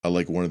 actually. I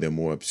like one of their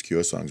more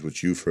obscure songs,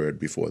 which you've heard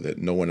before, that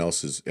no one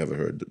else has ever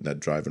heard, that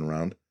Driving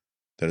Around.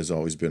 That has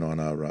always been on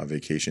our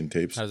vacation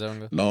tapes. How's that one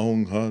go?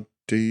 Long hot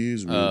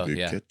days will be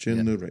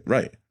catching the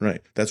rain.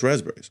 Right. That's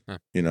Raspberries.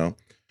 But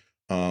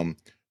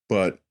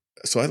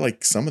so I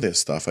like some of their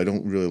stuff. I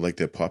don't really like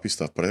their poppy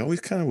stuff, but I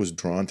always kind of was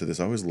drawn to this.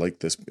 I always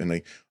liked this, and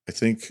I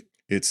think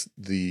it's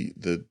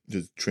the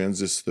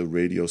transistor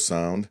radio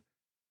sound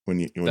when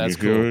you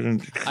hear it.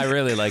 And, I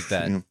really like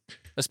that,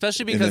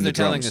 especially because they're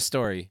telling a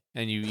story,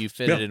 and you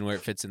fit it in where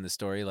it fits in the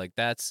story. Like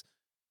that's,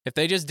 if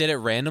they just did it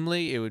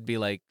randomly, it would be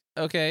like,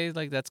 okay,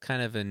 like that's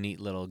kind of a neat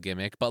little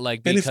gimmick, but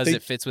like because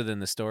it fits within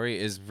the story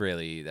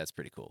that's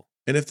pretty cool.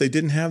 And if they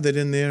didn't have that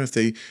in there, if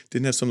they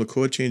didn't have some of the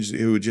chord changes,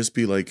 it would just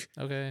be like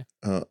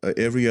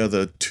every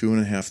other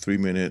 2.5-3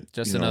 minute.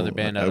 Just another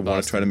band out of Boston. I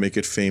want to try to make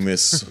it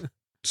famous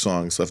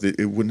song stuff.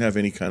 It wouldn't have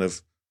any kind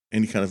of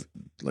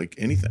like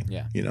anything.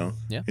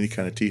 Any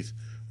kind of teeth.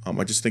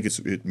 I just think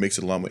it makes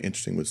it a lot more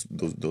interesting with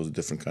those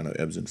different kind of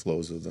ebbs and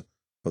flows of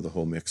the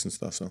whole mix and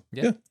stuff. So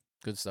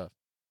good stuff.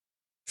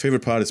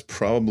 Favorite part is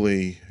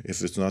probably,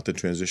 if it's not the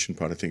transition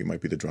part, I think it might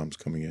be the drums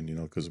coming in,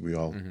 because we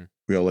all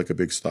like a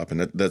big stop,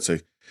 and that's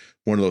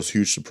one of those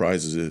huge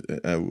surprises.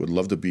 I would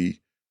love to be.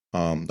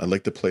 I'd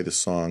like to play the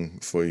song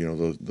for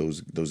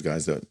those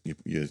guys that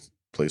you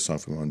play a song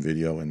from on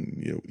video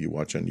and you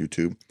watch on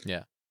YouTube.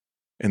 Yeah.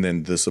 And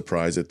then the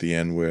surprise at the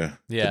end where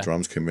the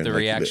drums come in. The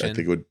reaction. I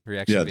think it would.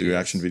 The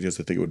reaction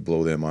videos. I think it would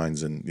blow their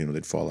minds, and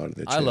they'd fall out of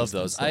their chairs. I love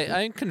those.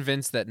 I'm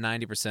convinced that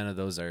 90% of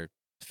those are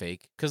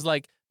fake, because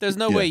like there's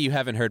no way you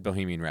haven't heard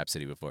Bohemian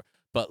Rhapsody before,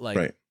 but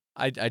like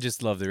I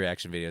just love the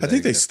reaction videos. I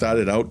think they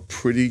started out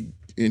pretty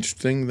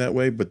interesting that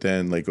way, but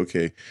then like,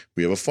 okay,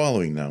 we have a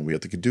following now, we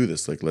have to do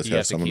this, like let's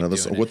have some another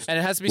song. And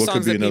it has to be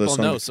songs that people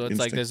know, so it's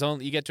like there's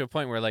only, you get to a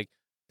point where like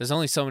there's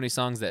only so many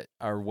songs that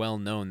are well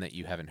known that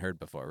you haven't heard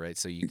before, right?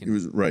 So you can It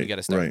was right. you got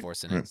to start right,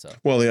 forcing right. it. So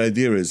Well, the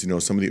idea is,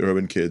 some of the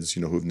urban kids,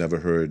 who've never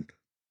heard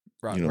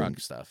rock you know, rock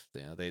stuff,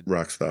 they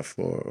rock stuff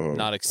or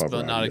not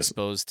Pavarotti,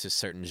 exposed to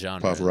certain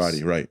genres.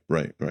 Pavarotti, right,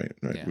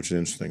 Yeah. which is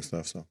interesting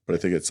stuff. So, but I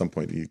think at some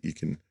point you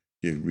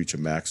reach a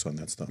max on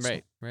that stuff. so.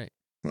 Right,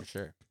 for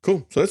sure.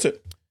 Cool. So that's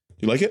it.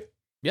 You like it?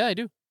 Yeah, I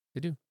do.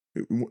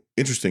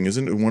 Interesting,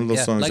 isn't it? One of those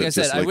Yeah, songs. like that I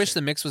said, just, I wish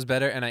the mix was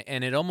better,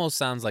 and it almost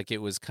sounds like it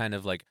was kind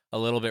of like a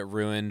little bit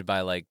ruined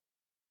by like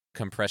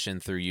compression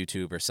through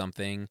YouTube or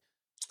something.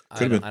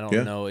 Could've been, I don't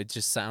yeah. know. It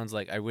just sounds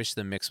like I wish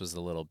the mix was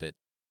a little bit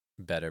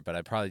better, but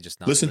I probably just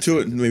not listen to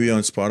it maybe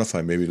on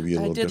Spotify. Maybe it'll be a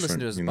I little did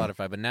different. listen to it on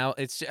Spotify, but now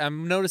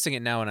I'm noticing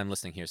it now when I'm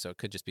listening here, so it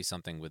could just be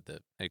something with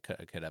it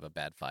could have a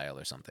bad file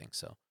or something.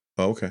 So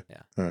Oh, okay.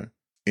 Yeah. All right.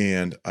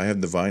 And I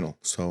have the vinyl,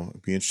 so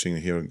it'd be interesting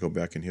to go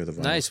back and hear the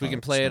vinyl. nice. We can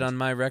sound. play it So- on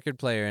my record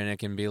player, and it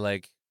can be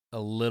like a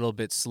little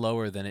bit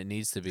slower than it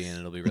needs to be, and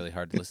it'll be really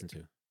hard to listen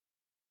to.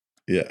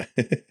 Yeah.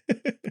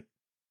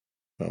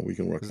 Well, we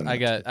can work on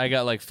that. I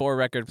got like 4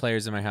 record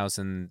players in my house,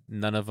 and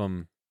none of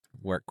them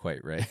work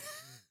quite right.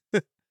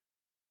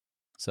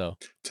 So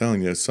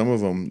Telling you, some of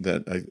them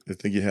that I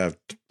think you have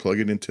to plug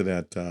it into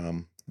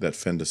that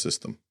Fender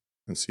system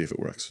and see if it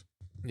works.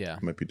 yeah.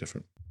 It might be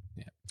different.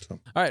 Yeah. So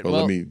All right. well,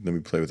 Well, let me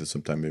play with it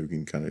sometime. Maybe we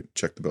can kind of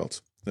check the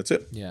belts. That's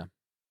it. yeah.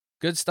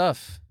 Good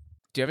stuff.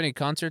 Do you have any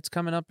concerts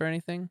coming up or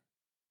anything?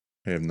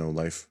 I have no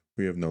life.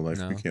 We have no life.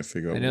 No. We can't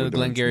figure out. I what know we're the doing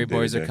Glengarry from day to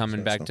boys are day, coming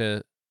so- back so-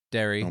 to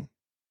Derry. Oh.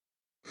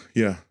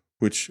 Yeah,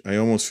 which I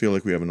almost feel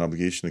like we have an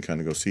obligation to kind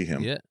of go see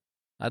him. Yeah.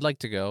 I'd like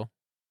to go.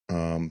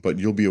 But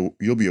you'll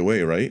be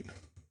away, right?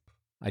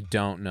 I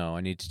don't know.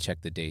 I need to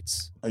check the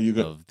dates Are you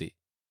of the.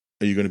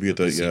 Are you going to be at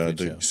of the the seafood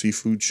show.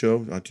 seafood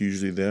show? Aren't you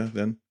usually there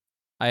then?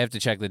 I have to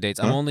check the dates.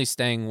 I'm Huh? only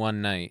staying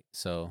one night,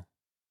 so.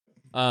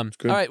 All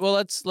good. right. Well,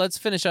 let's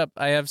finish up.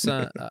 I have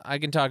some. I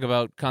can talk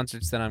about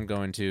concerts that I'm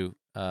going to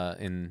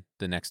in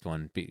the next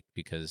one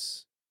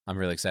because I'm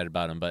really excited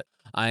about them. But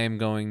I am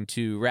going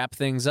to wrap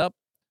things up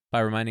by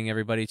reminding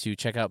everybody to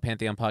check out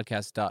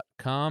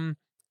pantheonpodcast.com,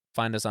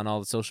 find us on all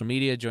the social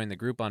media, join the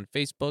group on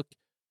Facebook,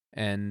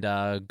 and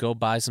go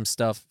buy some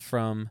stuff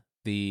from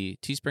the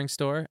Teespring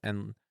store,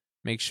 and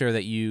make sure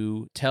that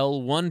you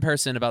tell one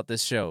person about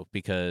this show,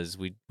 because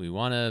we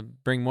want to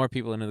bring more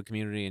people into the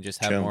community and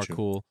just have Challenge more you.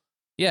 cool.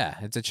 Yeah,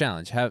 it's a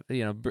challenge.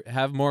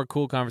 Have more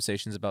cool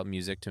conversations about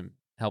music to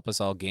help us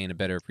all gain a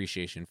better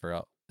appreciation for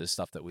all the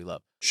stuff that we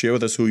love. Share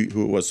with us who it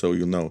was, so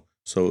you'll know.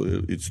 So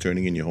it's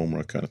turning in your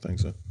homework kind of thing.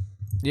 So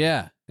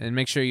Yeah, and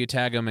make sure you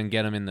tag them and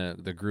get them in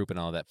the group and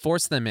all that.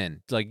 Force them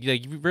in. Like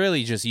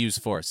really just use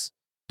force.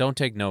 Don't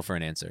take no for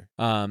an answer.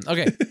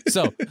 Okay,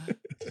 so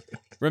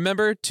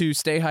remember to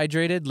stay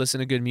hydrated, listen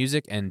to good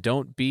music, and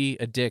don't be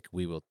a dick.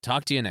 We will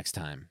talk to you next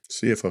time.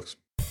 see you, folks.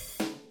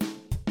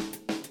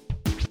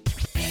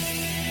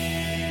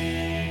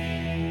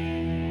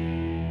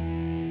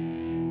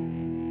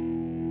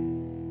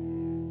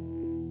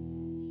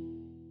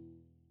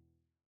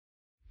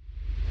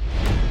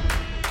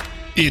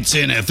 It's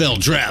NFL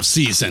draft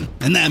season,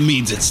 and that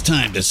means it's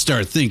time to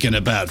start thinking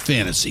about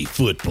fantasy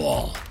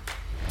football.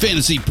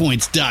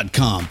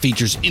 FantasyPoints.com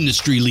features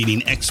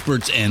industry-leading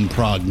experts and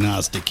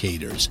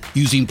prognosticators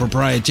using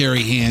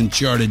proprietary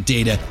hand-charted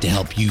data to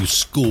help you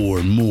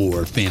score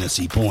more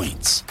fantasy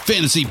points.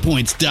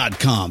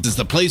 FantasyPoints.com is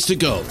the place to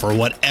go for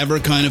whatever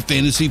kind of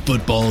fantasy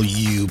football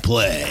you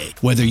play.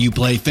 Whether you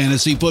play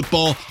fantasy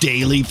football,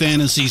 daily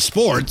fantasy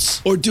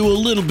sports, or do a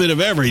little bit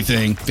of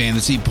everything,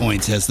 Fantasy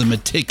Points has the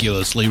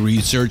meticulously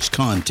researched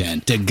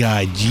content to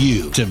guide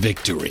you to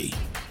victory.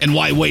 And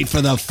why wait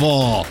for the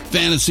fall?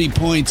 Fantasy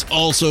Points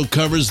also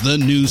covers the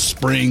new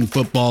spring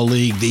football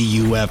league, the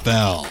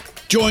UFL.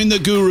 Join the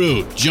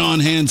guru, John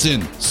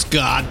Hansen,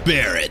 Scott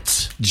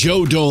Barrett,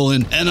 Joe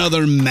Dolan, and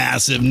other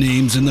massive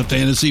names in the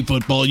fantasy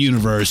football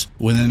universe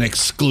with an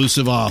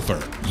exclusive offer.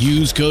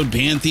 Use code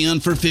Pantheon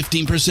for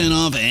 15%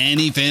 off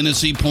any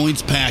Fantasy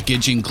Points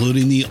package,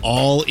 including the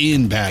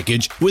all-in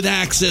package, with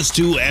access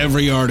to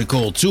every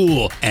article,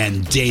 tool,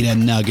 and data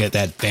nugget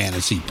that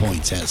Fantasy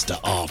Points has to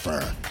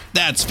offer.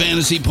 That's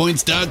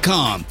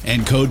FantasyPoints.com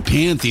and code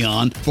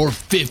Pantheon for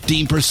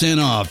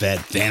 15% off at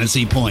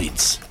Fantasy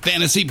Points.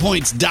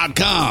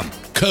 FantasyPoints.com,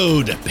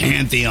 code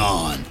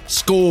Pantheon.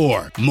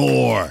 Score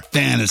more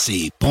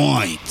fantasy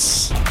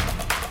points.